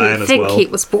his plan shouldn't as think well. he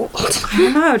was bald. I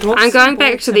don't know. dwarves I'm going are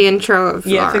back bald. to the intro of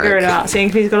Yeah, figure it Auric. out. Seeing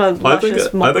if he's got a I think luscious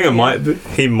it might be,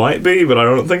 he might be, but I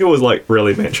don't think it was like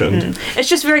really mentioned. It's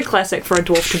just very classic for a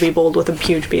dwarf to be bald with a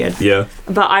huge beard. Yeah.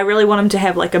 But I really want him to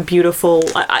have like a beautiful,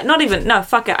 not even, no,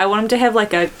 fuck it. I want him to have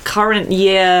like a current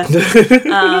year,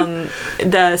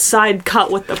 the side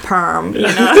cut with the perm, you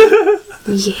know?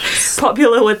 Yes.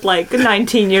 Popular with like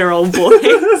 19-year-old boys.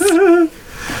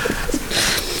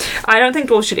 I don't think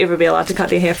dwarves should ever be allowed to cut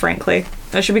their hair, frankly.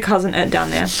 There should be cousin it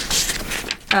down there.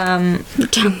 Down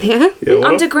there. Yeah, what if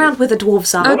Underground where the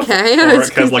dwarves are. Okay, I was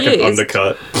Auric has like an confused.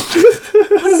 undercut?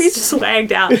 What if he's just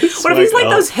swagged out? What if he's Swagged like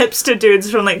out. those hipster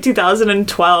dudes from like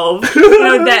 2012? You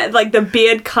know, that like the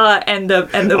beard cut and the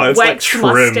Oh, it's like waxed trimmed.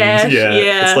 mustache.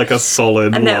 Yeah. It's like a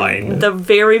solid and line. the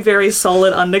very, very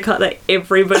solid undercut that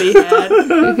everybody had.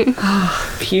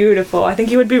 Oh, beautiful. I think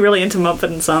he would be really into Mumford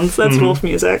and Sons. That's dwarf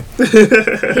music.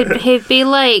 He'd be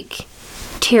like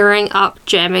tearing up,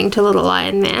 jamming to Little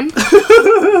Iron Man.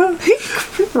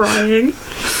 Crying.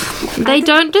 They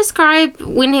don't describe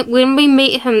when we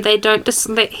meet him. They don't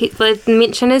they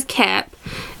mention his cap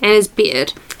and his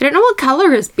beard. They don't know what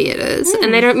color his beard is,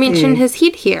 and they don't mention his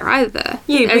head hair either.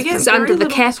 Yeah, we get it's very under the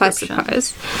little cap, I description.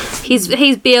 suppose.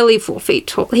 He's barely 4 feet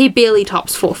tall. He barely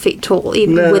tops 4 feet tall,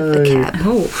 even with the cap.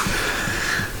 Oh.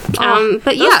 But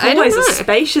Those yeah, I don't hallways know. are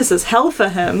spacious as hell for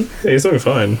him. Yeah, he's doing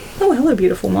fine. Oh, hello,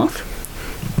 beautiful moth.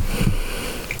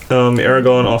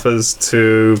 Aragorn offers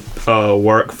to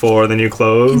work for the new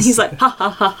clothes. And he's like, ha ha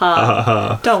ha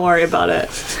ha. Don't worry about it.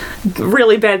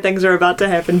 Really bad things are about to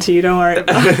happen to you. Don't worry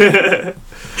about it.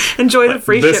 Enjoy the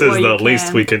free This shit is while you the least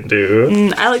can. we can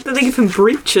do. I like that they give him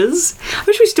breeches. I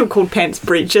wish we still called pants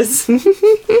breeches.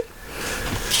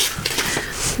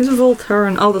 Who's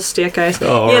Volturn? Oh, the staircase.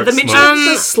 Oh, yeah, the Orc's mention smart. of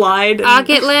the slide.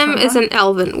 Argetlam is an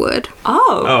elven word.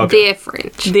 Oh. Oh, okay. They're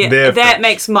French. They're That French.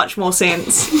 makes much more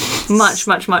sense. much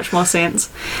more sense.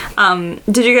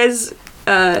 Did you guys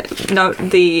note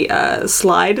the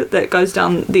slide that goes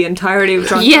down the entirety of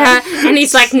Drunk? Yeah, and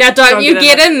he's like, now don't you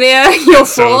get get in in there, you'll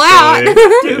So fall out.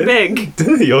 silly. Too big.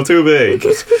 You're too big.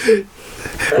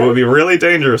 It would be really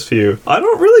dangerous for you. I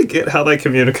don't really get how they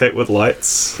communicate with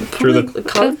lights through the.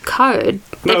 Code.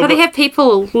 They No, probably but- have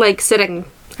people, like, sitting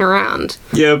around.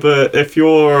 Yeah, but if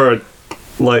you're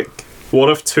like, what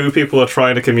if two people are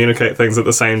trying to communicate things at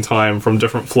the same time from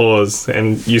different floors,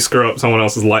 and you screw up someone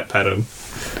else's light pattern?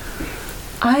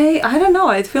 I don't know.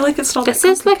 I feel like it's not. This that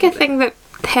is like a thing that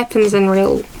happens in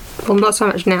real... Well, not so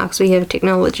much now because we have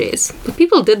technologies. But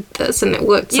people did this and it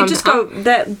worked You somehow. just go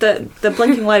that the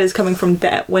blinking light is coming from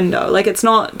that window. Like it's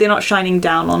not. They're not shining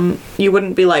down on. You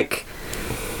wouldn't be like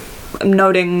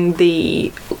noting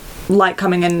the light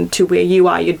coming into where you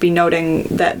are. You'd be noting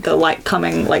that the light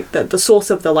coming, like the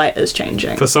source of the light is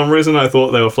changing. For some reason, I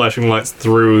thought they were flashing lights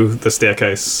through the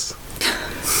staircase.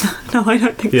 No, I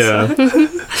don't think Yeah. so.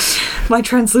 My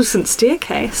translucent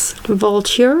staircase.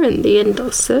 Vulture and the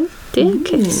endless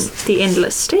staircase. The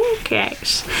endless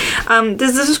staircase.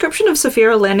 There's a description of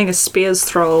Saphira landing a spear's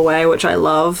throw away, which I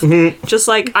love. Just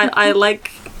like I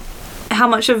like how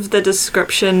much of the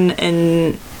description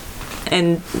in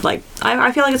like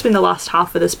I feel like it's been the last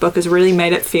half of this book has really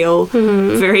made it feel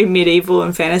very medieval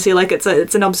and fantasy. Like it's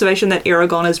an observation that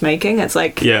Aragorn is making. It's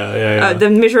like Yeah. the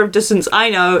measure of distance I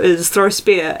know is throw a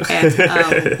spear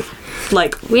and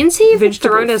like When's he even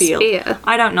vegetable thrown a field. spear?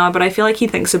 I don't know, but I feel like he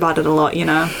thinks about it a lot. You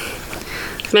know.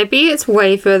 Maybe it's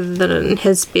way further than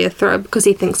his spear throw because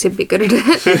he thinks he'd be good at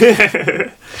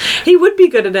it. He would be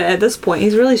good at it at this point.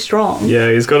 He's really strong. Yeah,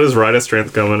 he's got his rider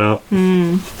strength coming up.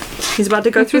 He's about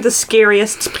to go through the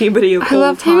scariest puberty of I all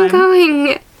love time. him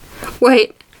going,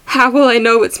 wait, how will I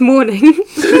know it's morning?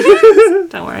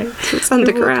 Don't worry. It's We'll come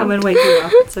underground. and wake you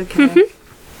up. It's okay.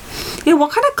 Yeah,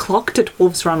 what kind of clock do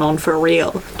dwarves run on for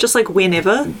real? Just like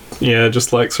whenever? Yeah,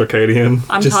 just like circadian.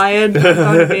 I'm just tired, I'm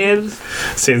going to bed.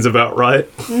 Seems about right.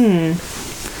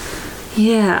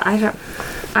 Yeah, I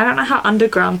don't know how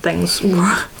underground things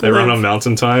work. They run on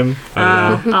mountain time. I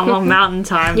don't know. I'm on mountain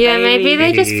time. Yeah, baby. maybe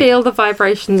they just feel the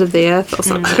vibrations of the earth or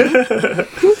something.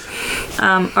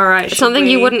 Alright. Something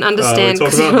you wouldn't We understand talk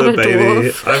because you're about not the a baby.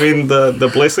 dwarf. I mean, the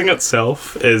blessing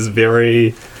itself is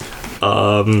very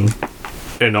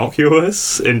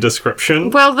innocuous in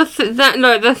description. Well, the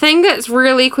thing that's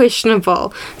really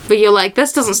questionable, but you're like,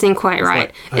 this doesn't seem quite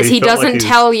right, like- is he he felt like doesn't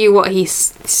he's- tell you what he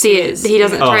says. He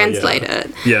doesn't Oh, translate yeah.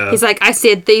 it. Yeah. He's like, I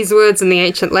said these words in the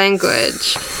ancient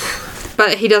language.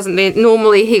 But he doesn't.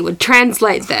 Normally, he would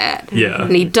translate that. Yeah.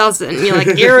 And he doesn't. You're like,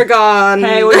 Aragorn.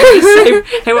 Hey, what did you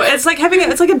say? Hey, it's like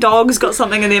it's like a dog's got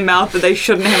something in their mouth that they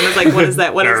shouldn't have. And it's like, what is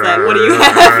that? What is that? What do you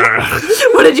have?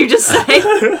 What did you just say?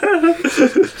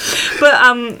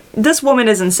 But this woman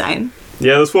is insane.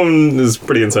 Yeah, this woman is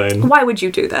pretty insane. Why would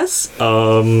you do this?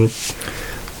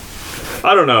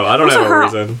 I don't know. I don't Also, have a her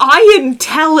reason. iron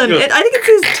talon. Yeah. I think it's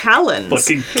his talons.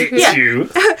 Fucking get Yeah. you.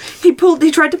 He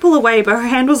tried to pull away, but her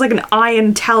hand was like an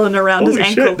iron talon around his Holy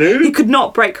ankle. shit, dude. He could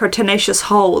not break her tenacious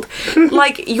hold.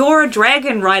 Like, you're a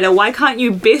dragon rider. Why can't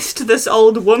you best this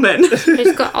old woman?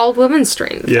 He's got old woman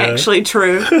strength. Yeah. Actually,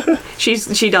 true.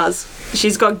 She does.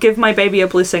 She's got give my baby a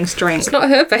blessing strength. It's not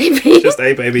her baby. Just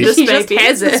a baby. This She just baby,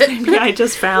 has this it. baby I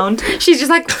just found. She's just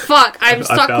like, fuck, I'm I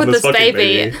stuck found with this fucking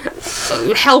baby.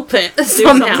 Help it Do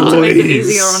something to somehow. make it Please.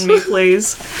 easier on me,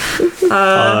 please.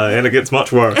 And it gets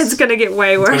much worse. It's gonna get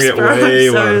way worse, gonna get bro. way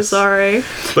I'm so worse. sorry.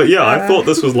 But yeah, I thought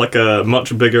this was like a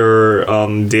much bigger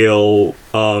deal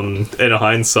in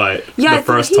hindsight Yeah, the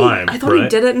first time. I thought he right?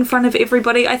 did it in front of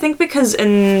everybody. I think because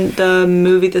in the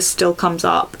movie this still comes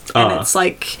up, and it's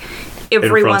like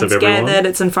everyone's of everyone? gathered.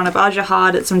 It's in front of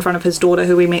Ajahad. It's in front of his daughter,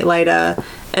 who we meet later.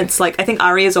 It's like I think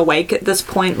Arya's awake at this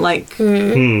point. Like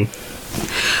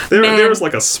There Man. was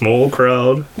like a small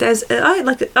crowd. there's like Yeah.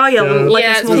 like Yeah,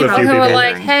 a it's small There's a people few who are people.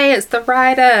 like, hey, it's the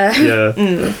rider.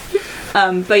 Yeah.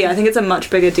 But yeah, I think it's a much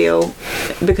bigger deal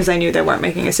because I knew they weren't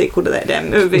making a sequel to that damn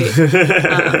movie.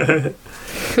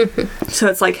 So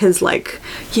it's like his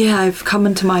yeah, I've come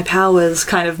into my powers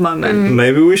kind of moment.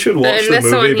 Maybe we should watch And the this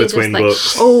one, movie he just, between like,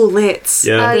 books. Oh, let's.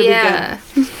 Yeah. Oh, That'd be yeah.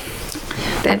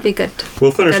 That'd be good.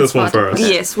 We'll finish That's this one fun. first.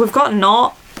 Yes, we've got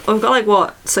not we've got like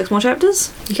what, 6 more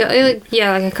chapters? You got,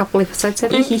 like a couple episodes, I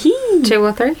think. 2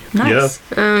 or 3. Nice.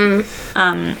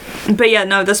 But yeah,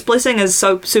 no, this blessing is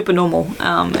so super normal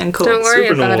and cool. Don't worry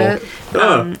Super about normal.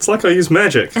 it. It's like I use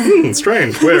magic.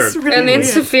 Strange, weird. Really And then weird.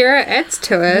 Saphira adds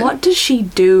to it. What does she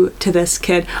do to this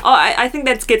kid? Oh, I think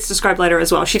that gets described later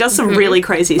as well. She does some really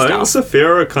crazy I think stuff.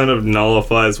 Saphira kind of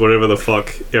nullifies whatever the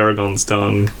fuck Aragon's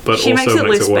done, but She also makes it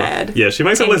less work. bad. Yeah, she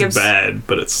makes it And less gives- bad,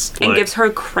 but it's And like gives her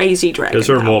crazy dragon gives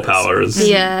her more powers.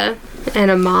 Yeah.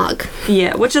 And a mark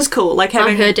Yeah, which is cool. Like on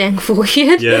having her dang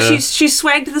forehead. Yeah, she's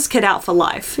swagged this kid out for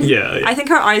life. yeah. I think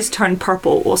her eyes turn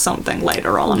purple or something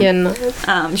later on. Yeah, no.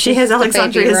 She has the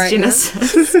Alexandria's baby right now.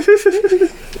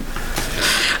 Genesis.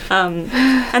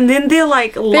 And then they're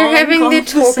like long They're having their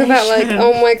talk about like, conversation.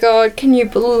 oh my god, can you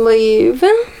believe?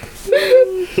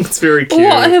 It's very cute.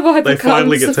 What have I They become,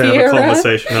 finally get to have a Saphira?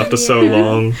 conversation after so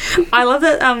long. I love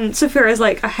that Saphira is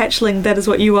like, a hatchling, that is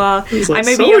what you are. He's like, I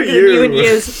may "So be are younger than you in you."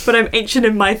 years, but I'm ancient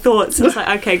in my thoughts. And it's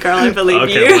like, okay, girl, I believe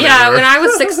Okay, you. whatever. Yeah, when I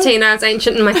was 16, I was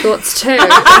ancient in my thoughts too.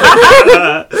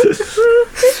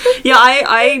 Yeah,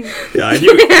 I Yeah, I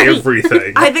knew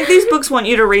everything. I think these books want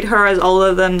you to read her as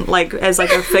older than, like, as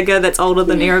like a figure that's older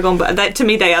than Aragon, but that, to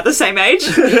me, they are the same age.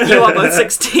 You are both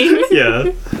 16.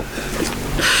 Yeah.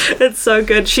 It's so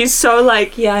good. She's so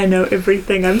like, yeah, I know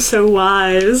everything. I'm so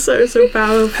wise, so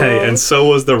powerful. Hey, and so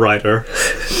was the writer,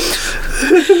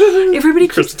 everybody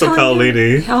keeps Christopher telling him.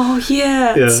 Paolini. Oh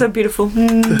yeah, Yeah. it's so beautiful.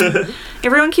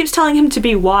 Everyone keeps telling him to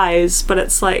be wise, but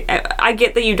it's like, I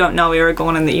get that you don't know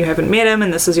Aragorn and that you haven't met him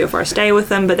and this is your first day with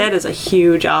him, but that is a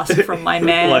huge ask from my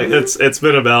man. Like it's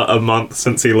been about a month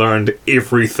since he learned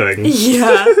everything.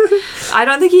 Yeah. I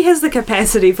don't think he has the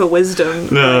capacity for wisdom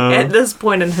No. like, at this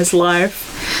point in his life.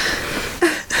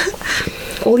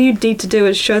 All you need to do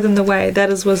is show them the way.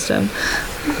 That is wisdom.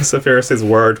 Saphira says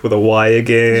word with a Y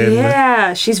again.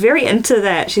 Yeah, she's very into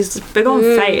that. She's big on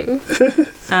fate.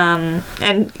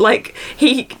 And like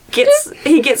he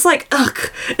gets like, ugh,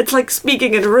 it's like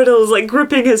speaking in riddles, like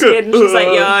gripping his head, and she's like,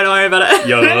 yeah, don't worry about it.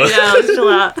 Yeah. Yeah, let's chill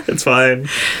out. It's fine.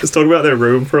 Let's talk about their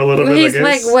room for a little bit, He's I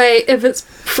like, guess. wait,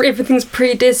 if everything's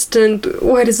predestined,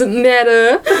 why does it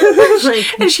matter?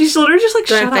 Like, And she's literally just like,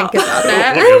 don't shut think up. about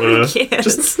that. Whatever.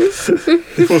 Yes.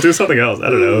 We'll do something else. I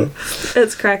don't know.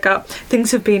 It's crack up.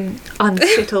 Things have been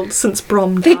unsettled since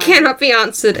Brom died. They cannot be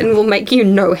answered and will make you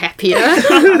no happier.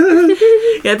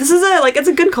 Yeah, this is it's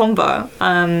a good combo.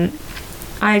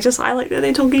 I like that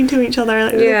they're talking to each other. I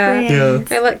like that they're Yeah.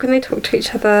 friends. Yeah. I like when they talk to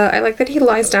each other. I like that he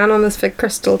lies down on this big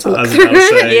crystal to I look was through. about to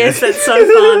say. Yes, that's so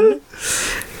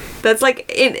fun. That's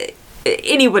like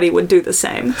anybody would do the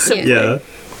same. simply. Yeah.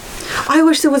 I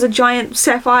wish there was a giant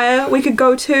sapphire we could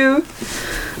go to.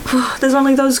 There's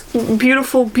only those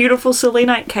beautiful, beautiful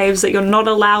selenite caves that you're not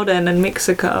allowed in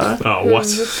Mexico. Oh, what?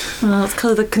 Oh, it's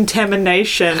because of the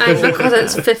contamination. And because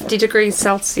it's 50 degrees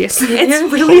Celsius.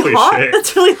 It's really Holy hot. shit.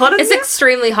 It's really hot in It's there.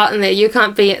 extremely hot in there. You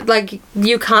can't be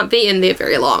in there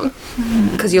very long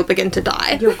because you'll begin to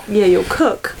die. You'll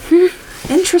cook.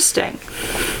 Interesting.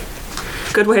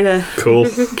 Good way to Cool.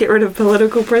 get rid of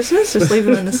political prisoners. Just leave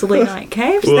them in the selenite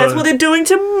caves. Well, That's what they're doing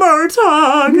to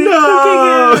Murtagh.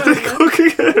 No! They're They're cooking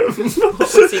him. What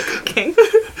was he cooking?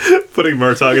 Putting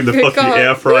Murtagh in the Good fucking God.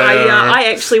 air fryer. I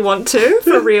actually want to,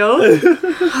 for real.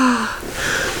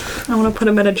 I want to put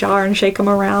him in a jar and shake him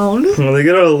around. Well, they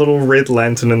get a little red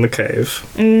lantern in the cave.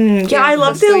 Yeah, I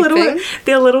love sleeping.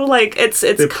 their little like it's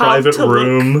Their carved private to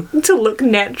room. look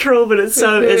natural, but it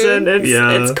so isn't.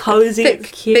 It's cozy, it's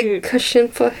Big cute. cushion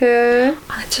for her.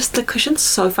 It's just the cushion's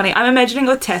so funny. I'm imagining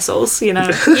with tassels, you know.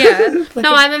 Yeah.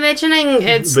 No, I'm imagining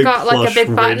it's Big got like a plush big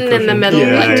red button in the cushion. middle.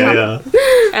 Yeah, like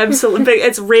yeah. Absolutely, big.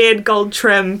 It's red gold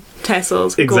trim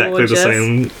tassels. Exactly Gorgeous.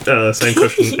 the same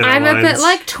cushion. in I'm our a bit lines.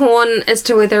 like torn as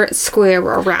to whether it's square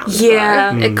or round.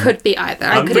 Yeah. though. It could be either.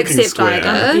 I I'm could thinking accept square.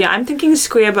 either. Yeah, I'm thinking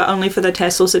square, but only for the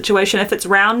tassel situation. If it's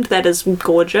round, that is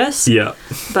gorgeous. Yeah.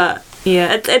 But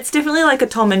yeah, it's definitely like a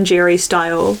Tom and Jerry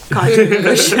style cartoon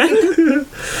cushion.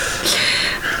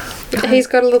 He's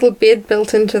got a little bed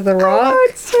built into the rock. Oh,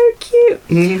 it's so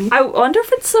cute. I wonder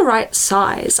if it's the right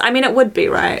size. I mean, it would be,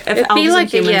 right? If It'd be elves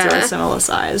like, and humans are yeah. a similar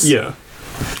size. Yeah.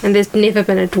 And there's never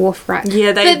been a dwarf rider.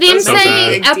 Yeah, they But them don't make a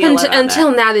saying big up deal about until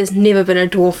that. now there's never been a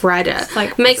dwarf rider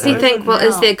like, makes me so think, well,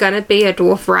 is now. there going to be a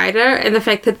dwarf rider? And the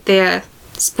fact that they're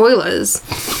spoilers,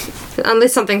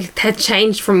 unless something had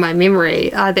changed from my memory,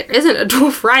 there isn't a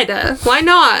dwarf rider. Why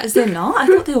not? Is there not? I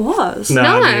thought there was. No,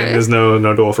 No. I mean, there's no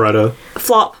dwarf rider.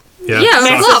 Flop. Yeah,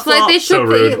 sucks. flop. Like, there So should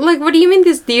be. rude. Like, what do you mean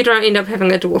you don't end up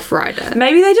having a dwarf rider?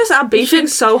 Maybe they just are beefing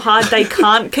so hard they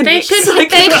can't connect. They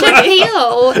should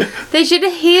heal. They should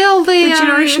heal the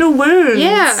generational wounds.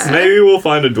 Yeah. Maybe we'll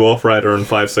find a dwarf rider in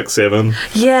 5, 6, 7.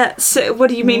 Yeah. So what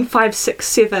do you mean 5, 6,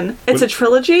 7? It's a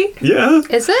trilogy. Yeah,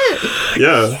 Is it?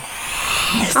 yeah.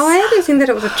 Oh, I hadn't seen that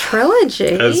it was a trilogy.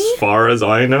 As far as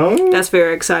I know, That's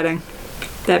very exciting.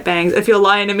 That bangs. If you're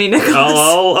lying to me, Nicholas,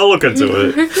 I'll look into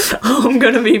it. I'm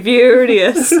gonna be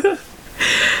furious.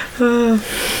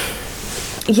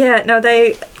 Yeah. No,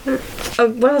 they.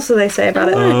 What else do they say about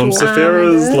it?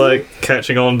 Saphira's like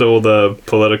catching on to all the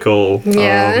political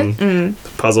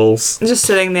puzzles. Just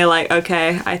sitting there, like,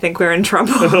 okay, I think we're in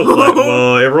trouble. Like,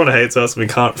 well, everyone hates us and we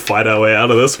can't fight our way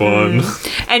out of this one.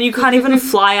 And you can't even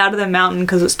fly out of the mountain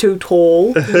because it's too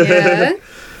tall. Yeah.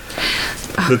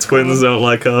 The twins don't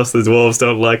like us, the dwarves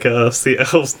don't like us, the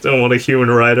elves don't want a human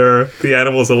rider, the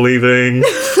animals are leaving.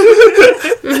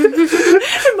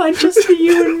 It might just be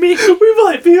you and me. We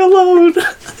might be alone.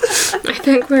 I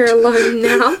think we're alone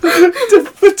now.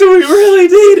 But do we really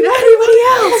need Anybody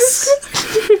else?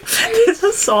 There's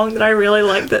a song that I really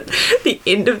like that the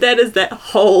end of that is that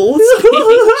whole speech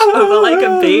over like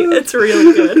a beat. It's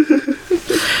really good.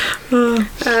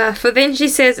 But then she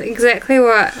says exactly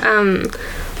what,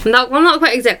 not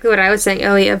quite exactly what I was saying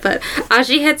earlier, but our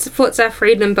jihad supports our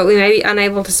freedom, but we may be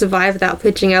unable to survive without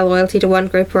pledging our loyalty to one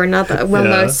group or another.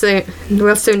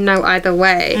 We'll soon know either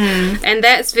way. And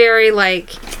that's very like,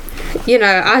 you know,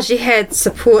 our jihad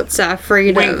supports our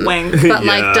freedom. Wink, wink. But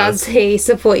like, does he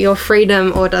support your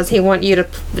freedom, or does he want you to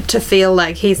feel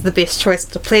like he's the best choice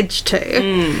to pledge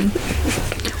to?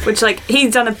 Which, like,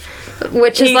 he's done a...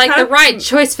 Which is He like kind the of- right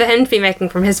choice for him to be making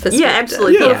from his perspective. Yeah,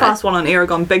 absolutely. Put a Yeah. fast one on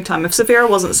Aragon big time. If Saphira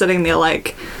wasn't sitting there like,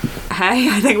 hey,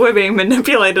 I think we're being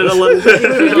manipulated a little bit, he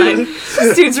would be like,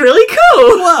 this dude's really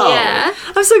cool. Yeah.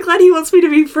 I'm so glad he wants me to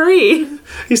be free.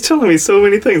 He's telling me so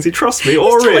many things. He trusts me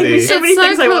already. so many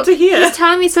things I want to hear. He's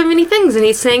telling me so many things, and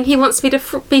he's saying he wants me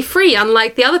to be free,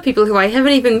 unlike the other people who I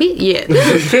haven't even met yet.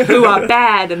 Who are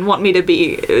bad and want me to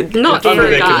be Not Under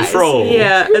free. their guys. control.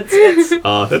 Yeah,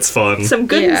 it's That's fun. some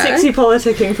good and Yeah. sexy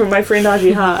politicking from my friend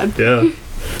Aji Hard. Yeah.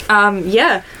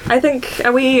 Yeah, I think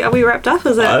are we wrapped up?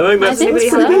 Is it? I think that's- Does anybody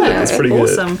so. have anything? That's pretty good.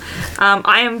 Awesome.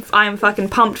 I am fucking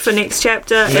pumped for next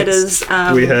chapter. It is.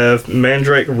 We have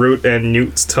Mandrake Root and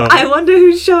Newt's Tongue. I wonder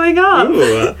who's showing up.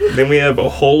 Ooh, then we have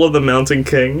Hall of the Mountain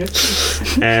King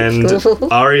and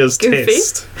Arya's Goofy.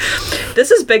 Test.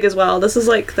 This is big as well. This is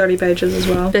like 30 pages as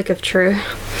well. Big if true.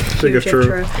 Big if Huge,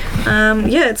 true.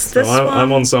 Yeah, it's this So one.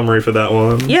 I'm on summary for that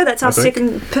one. Yeah, that's our I think.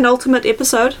 second penultimate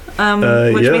episode,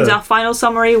 which yeah. means our final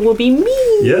summary will be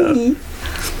me. Yeah.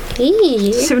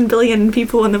 Eee. 7 billion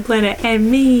people on the planet and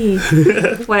me.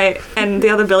 Wait, and the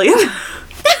other billion?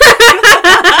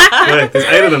 Wait, there's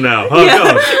 8 of them now. Oh, Yeah.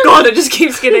 God. God, it just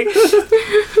keeps getting.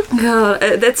 God,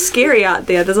 that's scary out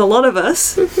there. There's a lot of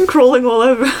us crawling all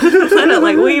over the planet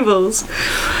like weevils.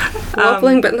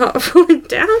 Wobbling but not falling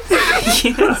down.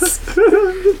 Yes.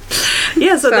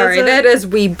 Yeah, so Sorry, that that's is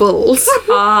weebles.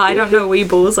 I don't know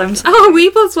weebles. I'm sorry. Oh,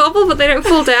 weebles wobble but they don't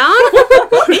fall down?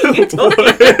 What are you talking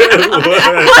about?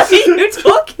 What are you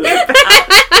talking about?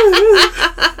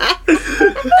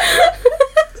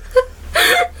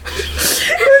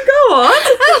 Go on.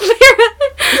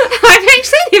 I've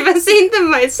actually never seen them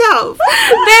myself.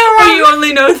 They're Or you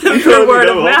only know them from word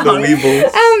of The mouth.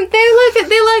 Weebles.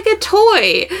 they're like a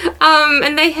toy.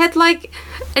 And they had like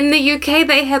in the UK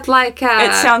they had like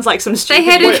It sounds like some stupid they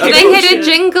had word. a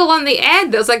jingle on the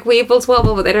ad that was like weebles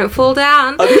wobble but they don't fall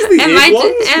down. Are these the and egg my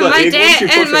ones? and The my egg ones dad you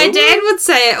and push my over? dad would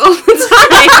say it all the time.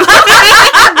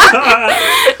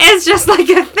 It's just like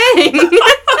a thing.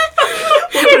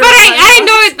 But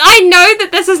I know that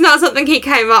this is not something he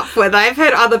came up with. I've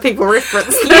heard other people reference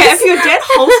this. Yeah, if your dad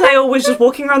wholesale was just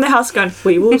walking around the house going,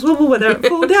 we will wobble where they don't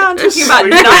fall down, talking about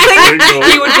nothing,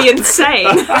 he would be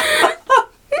insane.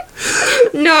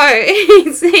 No,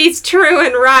 he's true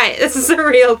and right. This is a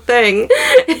real thing.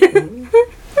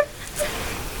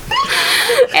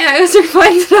 And I was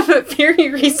reminded of it very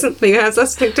recently. I was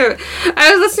listening to a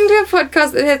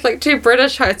podcast that had like 2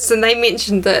 British hosts, and they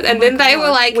mentioned it, and then they were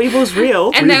like, Weeble's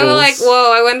real. and they were Weebles. like,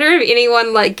 "Whoa! I wonder if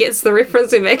anyone like gets the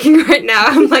reference we're making right now."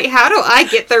 I'm like, "How do I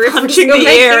get the reference Punching you're the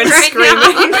making air and right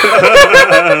screaming.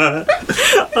 now?"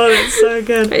 Oh, that's so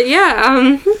good.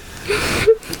 Yeah.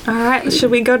 Alright,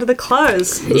 should we go to the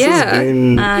close? This Yeah. has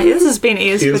been This has been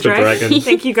Ears for Ears for Dragon. Dragon.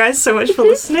 Thank you guys so much for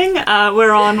listening.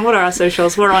 We're on, what are our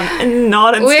socials? We're on,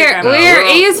 not Instagram. We're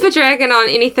ears for dragon on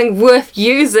anything worth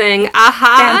using. Bam,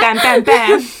 Aha. bam, bam,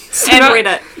 bam. And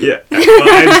Reddit. yeah,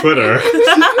 and Twitter.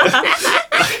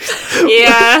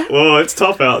 Yeah. Well, it's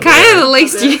tough out Kind there. of the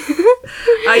least you.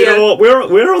 Oh, You yeah. know what?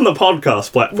 We're on the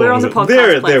podcast platform. We're on the podcast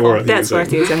They're platform. worth That's using.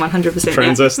 worth using, 100%. Yeah.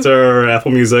 Transistor,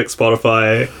 Apple Music,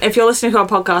 Spotify. If you're listening to our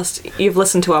podcast, you've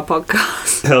listened to our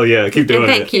podcast. Hell yeah, keep doing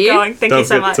And thank it. you. Keep going. Thank Don't you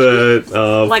so forget much.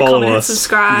 to Like, follow comment, us.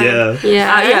 subscribe. Yeah.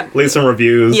 Yeah. Yeah. Leave some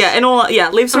reviews. Yeah,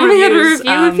 leave some Oh my god, a reviews.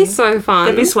 review would be so fun.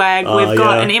 That'd be swag. We've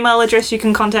got yeah. an email address you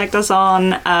can contact us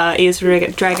on,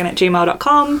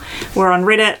 earsdragon@gmail.com. We're on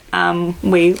Reddit.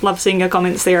 We love seeing your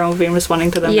comments there, and we've been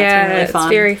responding to them. Yeah, That's been really it's fun.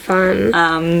 very fun.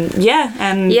 And Yeah.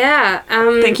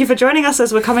 thank you for joining us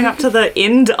as we're coming up to the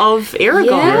end of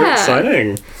Aragon. Yeah. Very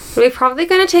exciting. We're probably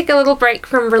going to take a little break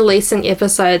from releasing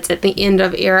episodes at the end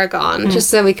of Aragon, just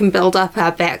so we can build up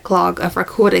our backlog of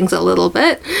recordings a little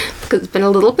bit, because it's been a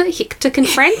little bit hectic and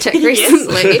frantic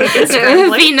recently. It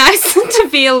would be nice to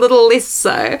be a little less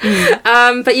so.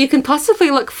 But you can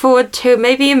possibly look forward to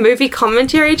maybe a movie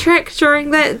commentary track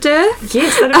during that dearth.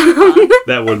 Yes, that'd be fun.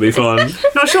 That would be fun.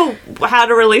 Not sure how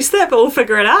to release that, but we'll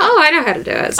figure it out. Oh, I know how to do it.